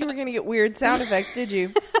didn't think you were going to get weird sound effects, did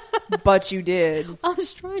you? But you did. I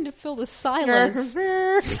was trying to fill the silence.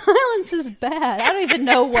 Silence is bad. I don't even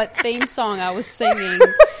know what theme song I was singing.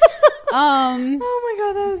 Oh my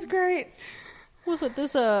God, that was great. Was it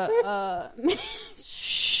this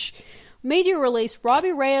media release?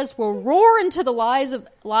 Robbie Reyes will roar into the lives of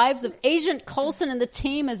Agent Coulson and the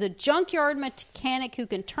team as a junkyard mechanic who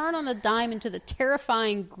can turn on a dime into the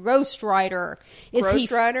terrifying Ghost Rider.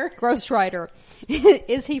 Ghost Rider.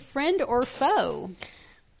 Is he friend or foe?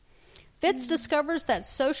 Fitz discovers that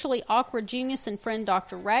socially awkward genius and friend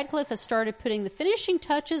Dr. Radcliffe has started putting the finishing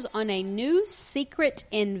touches on a new secret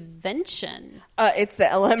invention. It's the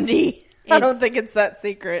LMD. I don't think it's that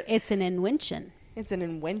secret. It's an invention. It's an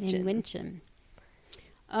invention.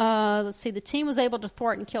 Let's see. The team was able to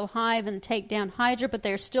thwart and kill Hive and take down Hydra, but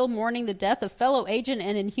they're still mourning the death of fellow agent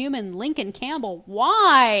and Inhuman Lincoln Campbell.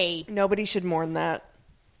 Why? Nobody should mourn that.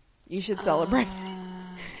 You should celebrate.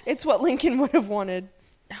 It's what Lincoln would have wanted.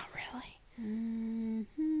 Not really.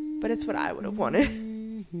 Mm-hmm. But it's what I would have wanted.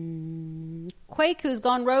 Mm-hmm. Quake, who's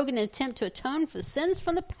gone rogue in an attempt to atone for the sins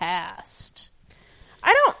from the past.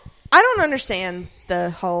 I don't understand the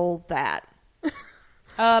whole that.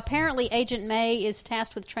 Apparently, Agent May is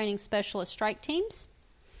tasked with training specialist strike teams.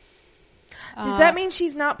 Does that mean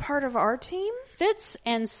she's not part of our team? Fitz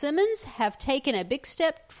and Simmons have taken a big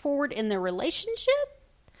step forward in their relationship.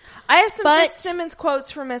 I have some Fitzsimmons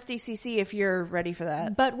quotes from SDCC if you're ready for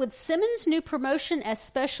that. But with Simmons' new promotion as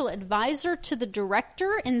special advisor to the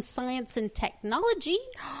director in science and technology,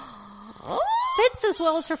 Fitz, as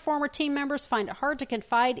well as her former team members, find it hard to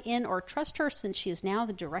confide in or trust her since she is now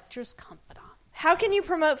the director's confidant. How can you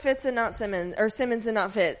promote Fitz and not Simmons, or Simmons and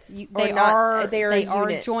not Fitz? They are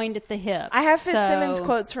joined at the hip. I have Fitzsimmons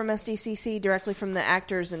quotes from SDCC directly from the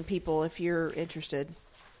actors and people if you're interested.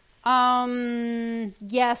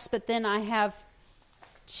 Yes, but then I have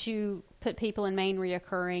to put people in main,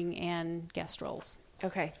 reoccurring, and guest roles.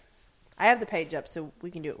 Okay. I have the page up, so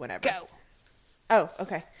we can do it whenever. Go. Oh,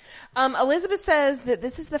 okay. Elizabeth says that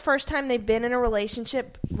this is the first time they've been in a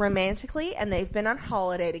relationship romantically, and they've been on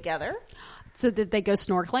holiday together. So did they go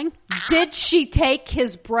snorkeling? Did she take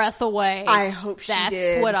his breath away? I hope she did.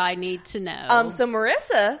 That's what I need to know. So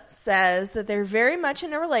Marissa says that they're very much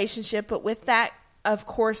in a relationship, but with that, of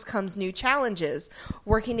course, comes new challenges.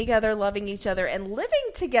 Working together, loving each other, and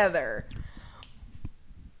living together.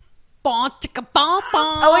 Excited.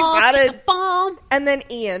 And then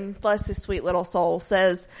Ian, bless his sweet little soul,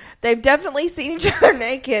 says they've definitely seen each other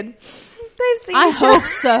naked. I hope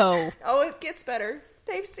so. Oh, it gets better.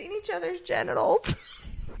 They've seen each other's genitals.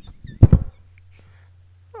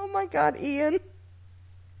 Oh my God, Ian.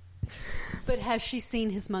 But has she seen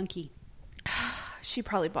his monkey? She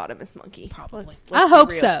probably bought him his monkey. Probably. Let's I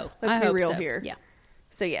hope so. Let's be real here. Yeah.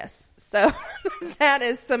 So yes. So that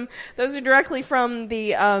is those are directly from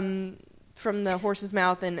the horse's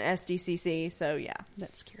mouth in SDCC. So yeah.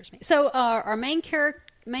 That scares me. So our main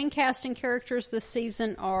casting characters this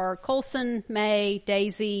season are Coulson, May,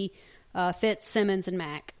 Daisy, Fitz, Simmons, and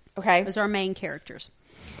Mac. Okay. Those are our main characters.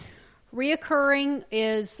 Reoccurring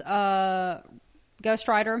is Ghost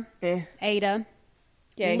Rider, Ada,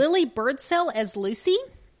 Lily Birdsell as Lucy.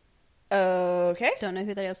 Okay. Don't know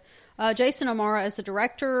who that is. Jason O'Mara as the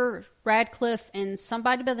director, Radcliffe, and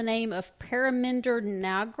somebody by the name of Paraminder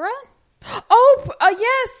Nagra. Oh,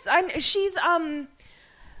 yes. She's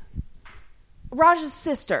Raj's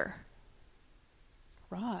sister.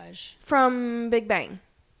 Raj? From Big Bang.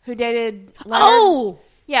 Who dated Leonard. Oh!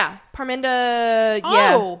 Yeah. Parminder,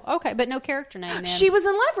 yeah. Oh, okay. But no character name, then. She was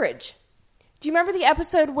in Leverage. Do you remember the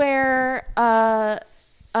episode where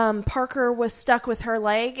Parker was stuck with her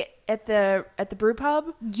leg at the brew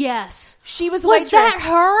pub? Yes. She was Was that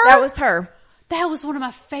her? That was her. That was one of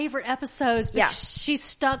my favorite episodes because she's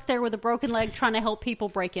stuck there with a broken leg trying to help people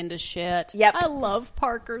break into shit. Yep. I love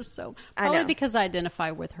Parker so. Probably because I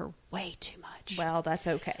identify with her way too much. Well, that's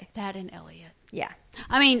okay. That and Elliot. Yeah.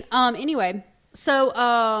 I mean, anyway, so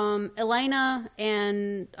Elena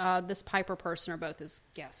and this Piper person are both his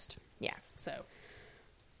guest. Yeah. So,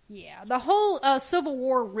 yeah. The whole Civil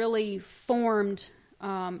War really formed, but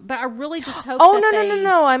I really just hope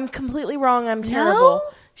no. I'm completely wrong. I'm terrible. No?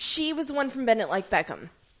 She was the one from Bennett Like Beckham.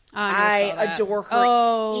 I adore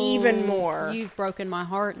her even more. You've broken my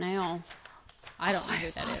heart now. I don't know who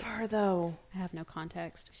that is. I love her, though. I have no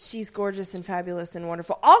context. She's gorgeous and fabulous and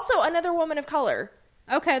wonderful. Also, another woman of color.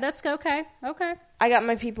 Okay, that's okay. I got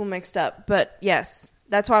my people mixed up, but yes,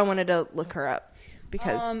 that's why I wanted to look her up.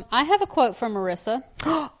 Because I have a quote from Marissa.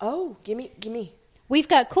 Oh, gimme. We've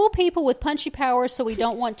got cool people with punchy powers, so we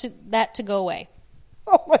don't want that to go away.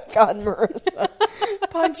 Oh my God, Marissa.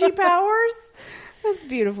 Punchy powers? That's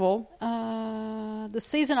beautiful. The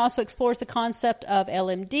season also explores the concept of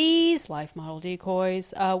LMDs, life model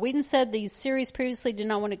decoys. Whedon said the series previously did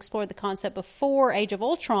not want to explore the concept before Age of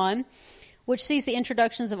Ultron, which sees the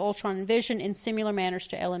introductions of Ultron and Vision in similar manners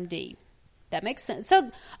to LMD. That makes sense. So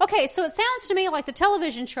it sounds to me like the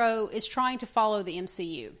television show is trying to follow the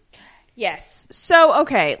MCU. Yes. So,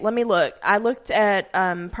 okay, let me look. I looked at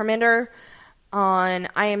Parminder on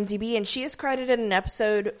IMDb, and she is credited in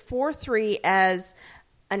episode 4-3 as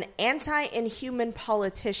an anti-Inhuman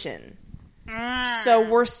politician. So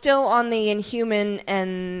we're still on the Inhuman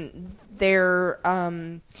and their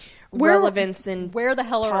relevance in where the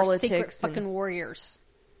hell are our politics secret fucking warriors?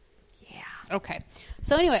 Yeah. Okay.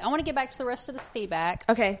 So anyway, I want to get back to the rest of this feedback.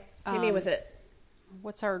 Okay. Hit me with it.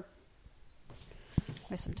 What's our...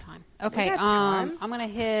 We have some time. Okay. Time. I'm going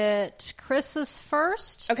to hit Chris's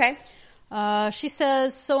first. Okay. She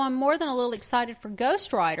says, so I'm more than a little excited for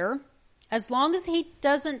Ghost Rider. As long as he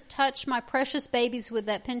doesn't touch my precious babies with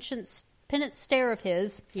that penance stare of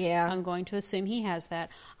his. Yeah. I'm going to assume he has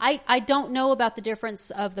that. I don't know about the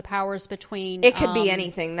difference of the powers between... It could be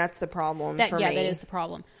anything. That's the problem for me. Yeah, that is the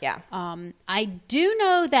problem. Yeah. I do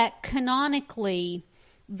know that canonically...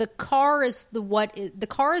 The car is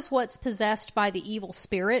what's possessed by the evil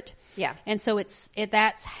spirit. Yeah. And so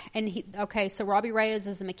so Robbie Reyes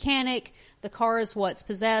is a mechanic. The car is what's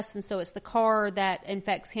possessed, and so it's the car that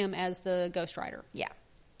infects him as the Ghost Rider. Yeah.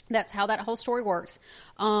 That's how that whole story works.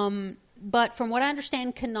 But from what I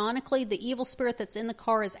understand, canonically, the evil spirit that's in the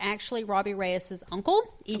car is actually Robbie Reyes' uncle,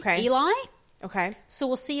 Eli. Okay. So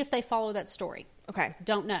we'll see if they follow that story. Okay.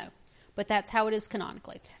 Don't know. But that's how it is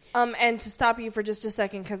canonically. And to stop you for just a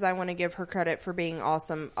second, because I want to give her credit for being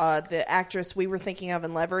awesome, the actress we were thinking of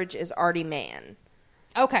in Leverage is Artie Mann.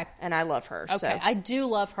 Okay. And I love her. Okay. So. I do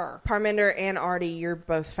love her. Parminder and Artie, you're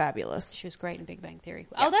both fabulous. She was great in Big Bang Theory.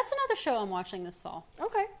 Yeah. Oh, that's another show I'm watching this fall.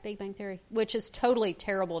 Okay. Big Bang Theory, which is totally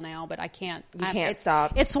terrible now, but I can't. You can't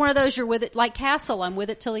stop. It's one of those you're with it, like Castle. I'm with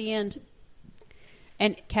it till the end.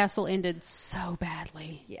 And Castle ended so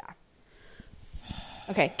badly. Yeah.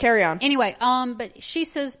 Okay, carry on. Anyway, but she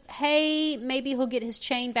says, hey, maybe he'll get his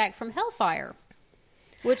chain back from Hellfire.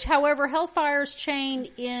 Which, however, Hellfire's chain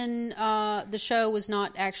in the show was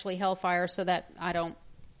not actually Hellfire, so that I don't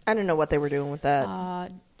know what they were doing with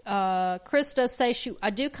that. Chris does say, I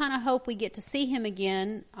do kind of hope we get to see him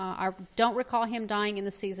again. I don't recall him dying in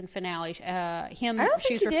the season finale.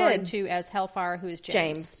 She's referring to as Hellfire, who is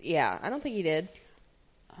James. Yeah, I don't think he did.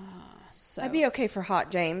 I'd be okay for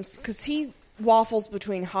Hot James, because he waffles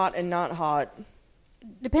between hot and not hot.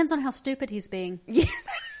 Depends on how stupid he's being. Yeah,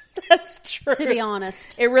 that's true. To be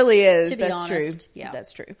honest. It really is. To be honest. True. Yeah.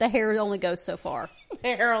 That's true. The hair only goes so far.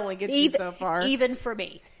 The hair only gets you so far. Even for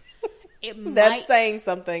me. That's saying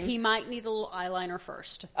something. He might need a little eyeliner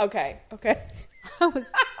first. Okay.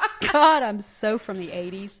 God, I'm so from the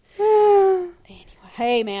 80s. Anyway,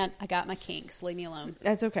 hey man, I got my kinks. Leave me alone.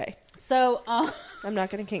 That's okay. So, I'm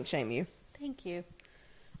not going to kink shame you. Thank you.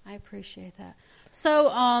 I appreciate that. So,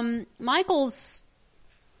 Michael's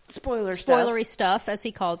spoilery stuff, as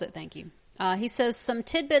he calls it. Thank you. He says some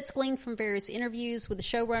tidbits gleaned from various interviews with the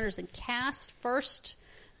showrunners and cast. First,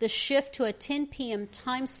 the shift to a 10 p.m.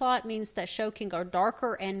 time slot means that show can go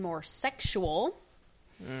darker and more sexual.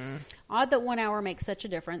 Odd that 1 hour makes such a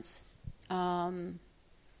difference.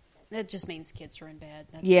 It just means kids are in bed.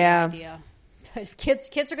 That's the idea. But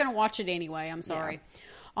kids are going to watch it anyway. I'm sorry. Yeah.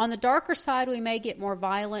 On the darker side, we may get more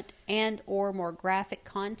violent and or more graphic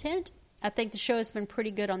content. I think the show has been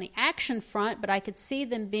pretty good on the action front, but I could see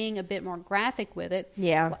them being a bit more graphic with it.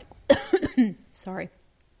 Yeah. Sorry.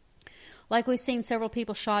 Like we've seen several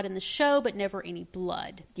people shot in the show, but never any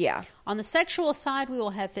blood. Yeah. On the sexual side, we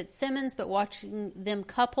will have Fitzsimmons, but watching them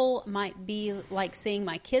couple might be like seeing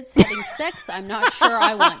my kids having sex. I'm not sure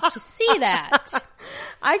I want to see that.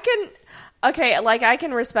 I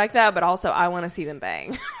can respect that, but also I want to see them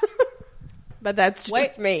bang. But that's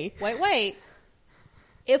just me. Wait.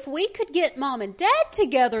 If we could get mom and dad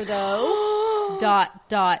together, though, ... Oh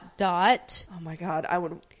my God, I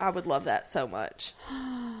would love that so much.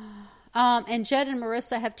 And Jed and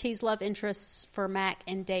Marissa have teased love interests for Mac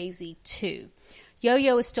and Daisy too.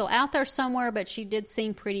 Yo-Yo is still out there somewhere, but she did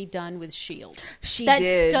seem pretty done with S.H.I.E.L.D.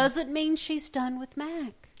 That doesn't mean she's done with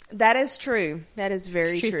Mac. That is true. That is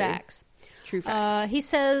very true. True facts. True facts. He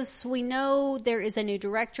says, we know there is a new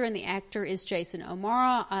director, and the actor is Jason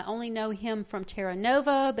O'Mara. I only know him from Terra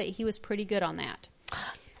Nova, but he was pretty good on that.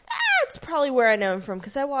 That's probably where I know him from,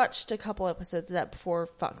 because I watched a couple episodes of that before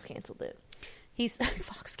Fox canceled it.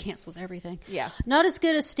 Fox cancels everything. Yeah. Not as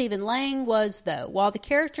good as Stephen Lang was, though. While the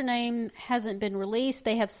character name hasn't been released,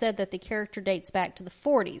 they have said that the character dates back to the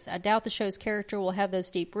 40s. I doubt the show's character will have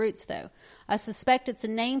those deep roots, though. I suspect it's a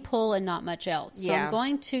name pull and not much else. So I'm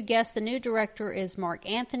going to guess the new director is Mark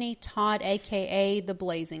Anthony Todd, a.k.a. the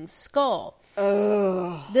Blazing Skull.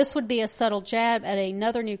 Ugh. This would be a subtle jab at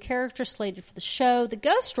another new character slated for the show, the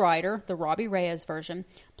Ghost Rider, the Robbie Reyes version,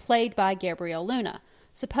 played by Gabrielle Luna.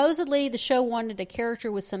 Supposedly, the show wanted a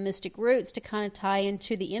character with some mystic roots to kind of tie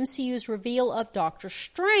into the MCU's reveal of Doctor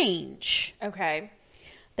Strange. Okay.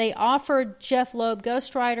 They offered Jeff Loeb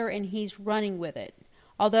Ghost Rider, and he's running with it.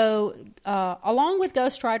 Although, along with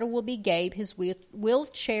Ghost Rider will be Gabe, his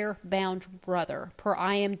wheelchair-bound brother. Per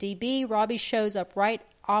IMDb, Robbie shows up right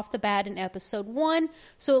off the bat in episode 1,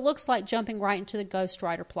 so it looks like jumping right into the Ghost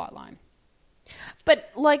Rider plotline.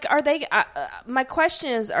 But, like, are they... my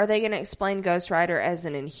question is, are they going to explain Ghost Rider as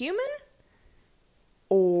an Inhuman?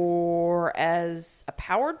 Or as a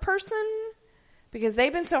powered person? Because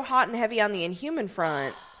they've been so hot and heavy on the Inhuman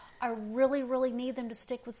front. I really, really need them to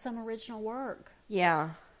stick with some original work.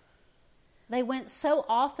 Yeah. They went so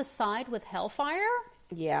off the side with Hellfire.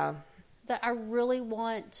 Yeah. That I really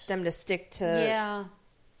want... them to stick to... Yeah.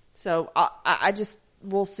 So, I just...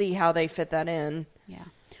 we'll see how they fit that in. Yeah.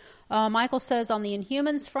 Michael says on the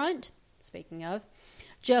Inhumans front, speaking of,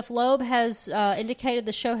 Jeff Loeb has indicated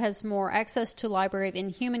the show has more access to a library of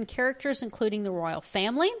Inhuman characters, including the royal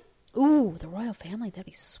family. Ooh, the royal family, that'd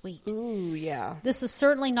be sweet. Ooh, yeah. This is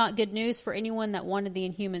certainly not good news for anyone that wanted the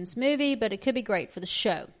Inhumans movie, but it could be great for the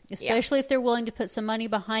show, especially if they're willing to put some money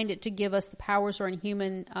behind it to give us the powers or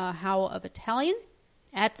Inhuman Howl of Attilan.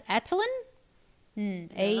 Attilan.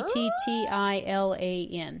 Okay.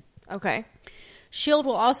 S.H.I.E.L.D.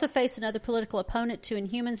 will also face another political opponent to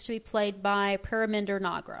Inhumans to be played by Paraminder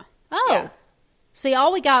Nagra. Oh. Yeah. See,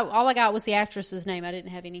 all I got was the actress's name. I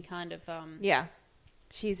didn't have any kind of... Yeah.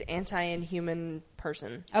 She's anti-Inhuman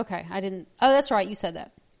person. Okay, I didn't... Oh, that's right, you said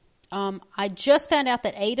that. I just found out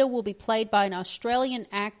that Ada will be played by an Australian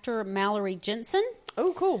actor, Mallory Jensen.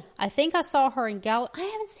 Oh, cool. I think I saw her in I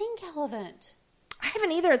haven't seen Gallivant. I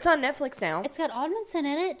haven't either. It's on Netflix now. It's got Oddmanson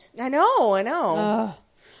in it. I know.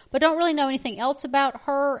 But don't really know anything else about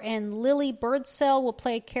her. And Lily Birdsell will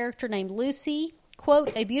play a character named Lucy.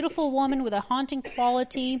 Quote, a beautiful woman with a haunting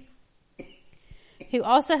quality who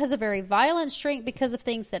also has a very violent streak because of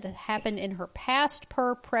things that had happened in her past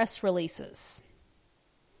per press releases.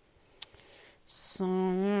 So,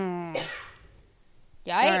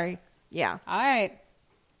 Sorry. Yeah. All right.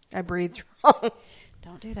 I breathed wrong.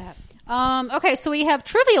 Don't do that. Okay, so we have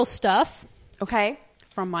trivial stuff. Okay.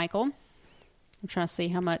 From Michael. I'm trying to see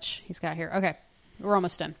how much he's got here. Okay, we're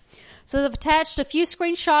almost done. So they've attached a few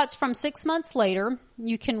screenshots from 6 months later.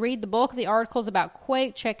 You can read the bulk of the articles about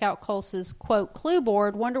Quake, check out Coulson's, quote, clue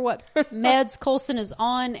board, wonder what meds Coulson is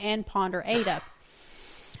on, and ponder Ada.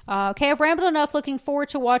 Okay, I've rambled enough. Looking forward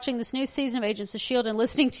to watching this new season of Agents of S.H.I.E.L.D. and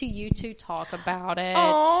listening to you two talk about it.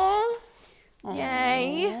 Aww.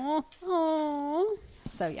 Yay. Aww.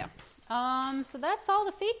 So, yeah. So that's all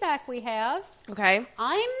the feedback we have. Okay.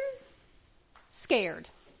 I'm scared.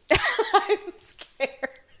 I'm scared.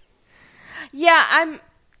 Yeah,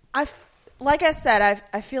 like I said,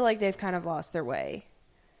 I feel like they've kind of lost their way.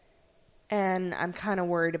 And I'm kind of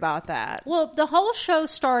worried about that. Well, the whole show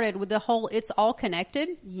started with the whole it's all connected.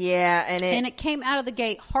 Yeah, and it came out of the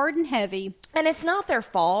gate hard and heavy. And it's not their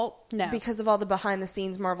fault. No. Because of all the behind the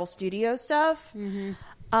scenes Marvel Studio stuff.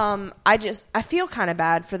 Mm-hmm. I feel kind of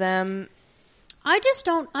bad for them. I just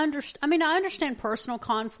don't understand. I mean, I understand personal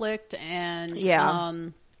conflict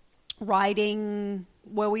and writing.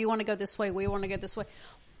 Well, we want to go this way. We want to go this way.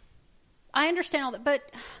 I understand all that, but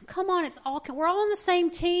come on, we're all on the same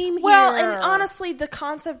team here. Well, and honestly, the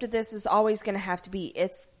concept of this is always going to have to be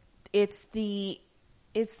it's the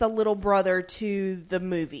little brother to the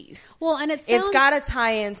movies. Well, and it's got to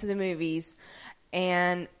tie into the movies,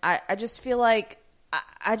 and I just feel like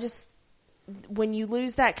when you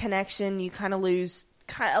lose that connection, you kind of lose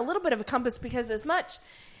a little bit of a compass, because as much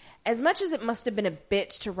as it must have been a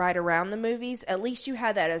bitch to write around the movies, at least you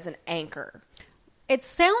had that as an anchor. It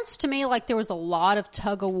sounds to me like there was a lot of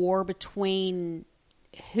tug of war between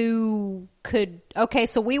who could, okay,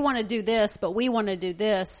 so we want to do this, but we want to do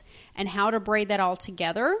this, and how to braid that all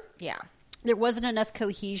together. Yeah. There wasn't enough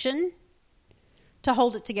cohesion to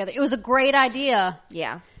hold it together. It was a great idea.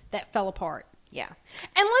 Yeah. That fell apart. Yeah.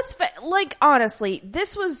 And honestly,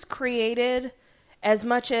 this was created as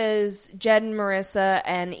much as Jed and Marissa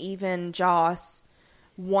and even Joss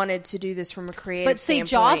wanted to do this from a creative standpoint.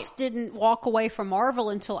 Joss didn't walk away from Marvel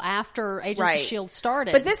until after Agents of S.H.I.E.L.D.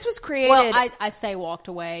 started. But this was created... Well, I say walked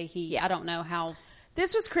away. I don't know how...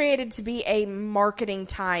 This was created to be a marketing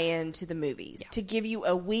tie-in to the movies, to give you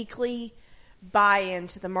a weekly buy-in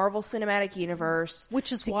to the Marvel Cinematic Universe,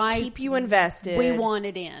 which is to why keep you invested. We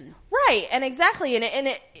wanted in, right? And exactly,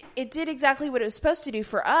 and it did exactly what it was supposed to do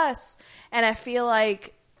for us. And I feel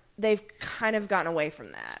like they've kind of gotten away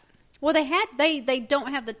from that. Well, they don't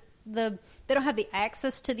have they don't have the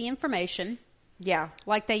access to the information,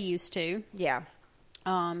 like they used to,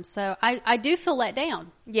 So I do feel let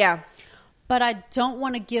down, but I don't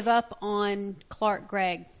want to give up on Clark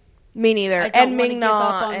Gregg. Me neither. And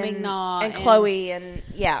Ming-Na and Chloe and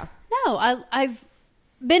No, I've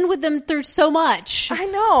been with them through so much. I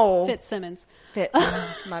know. Fitzsimmons.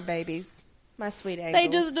 My babies. My sweet angels. They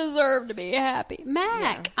just deserve to be happy.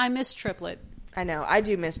 Mac. I miss Triplet. I know. I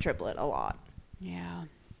do miss Triplet a lot. Yeah.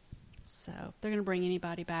 So if they're going to bring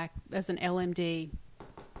anybody back as an LMD.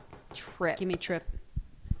 Trip. Give me Trip.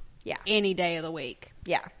 Yeah. Any day of the week.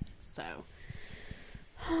 Yeah. So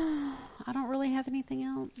I don't really have anything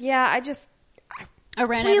else. Yeah, I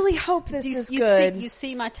really hope this is good. You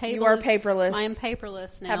see my table. You are paperless. I am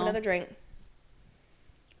paperless now. Have another drink.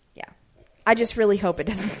 Yeah. I just really hope it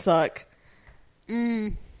doesn't suck.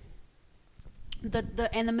 The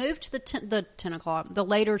move to the 10 o'clock, the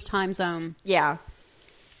later time zone. Yeah.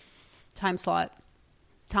 Time slot.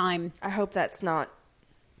 Time. I hope that's not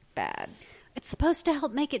bad. It's supposed to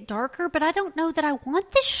help make it darker, but I don't know that I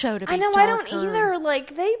want this show to be darker. I don't either.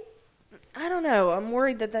 Like, I don't know. I'm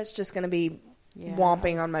worried that that's just going to be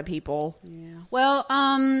whomping on my people. Yeah. Well,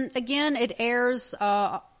 again, it airs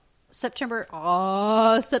September.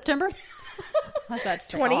 I thought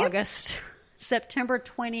 20th? August. September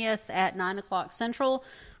 20th at 9 o'clock Central.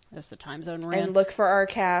 That's the time zone we're in. And look for our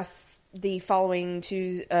casts the following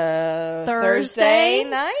Thursday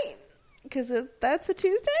night. Because that's a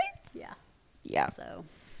Tuesday? Yeah. Yeah. So, all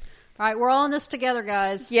right, we're all in this together,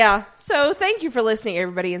 guys. Yeah. So thank you for listening,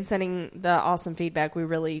 everybody, and sending the awesome feedback. We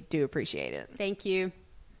really do appreciate it. Thank you.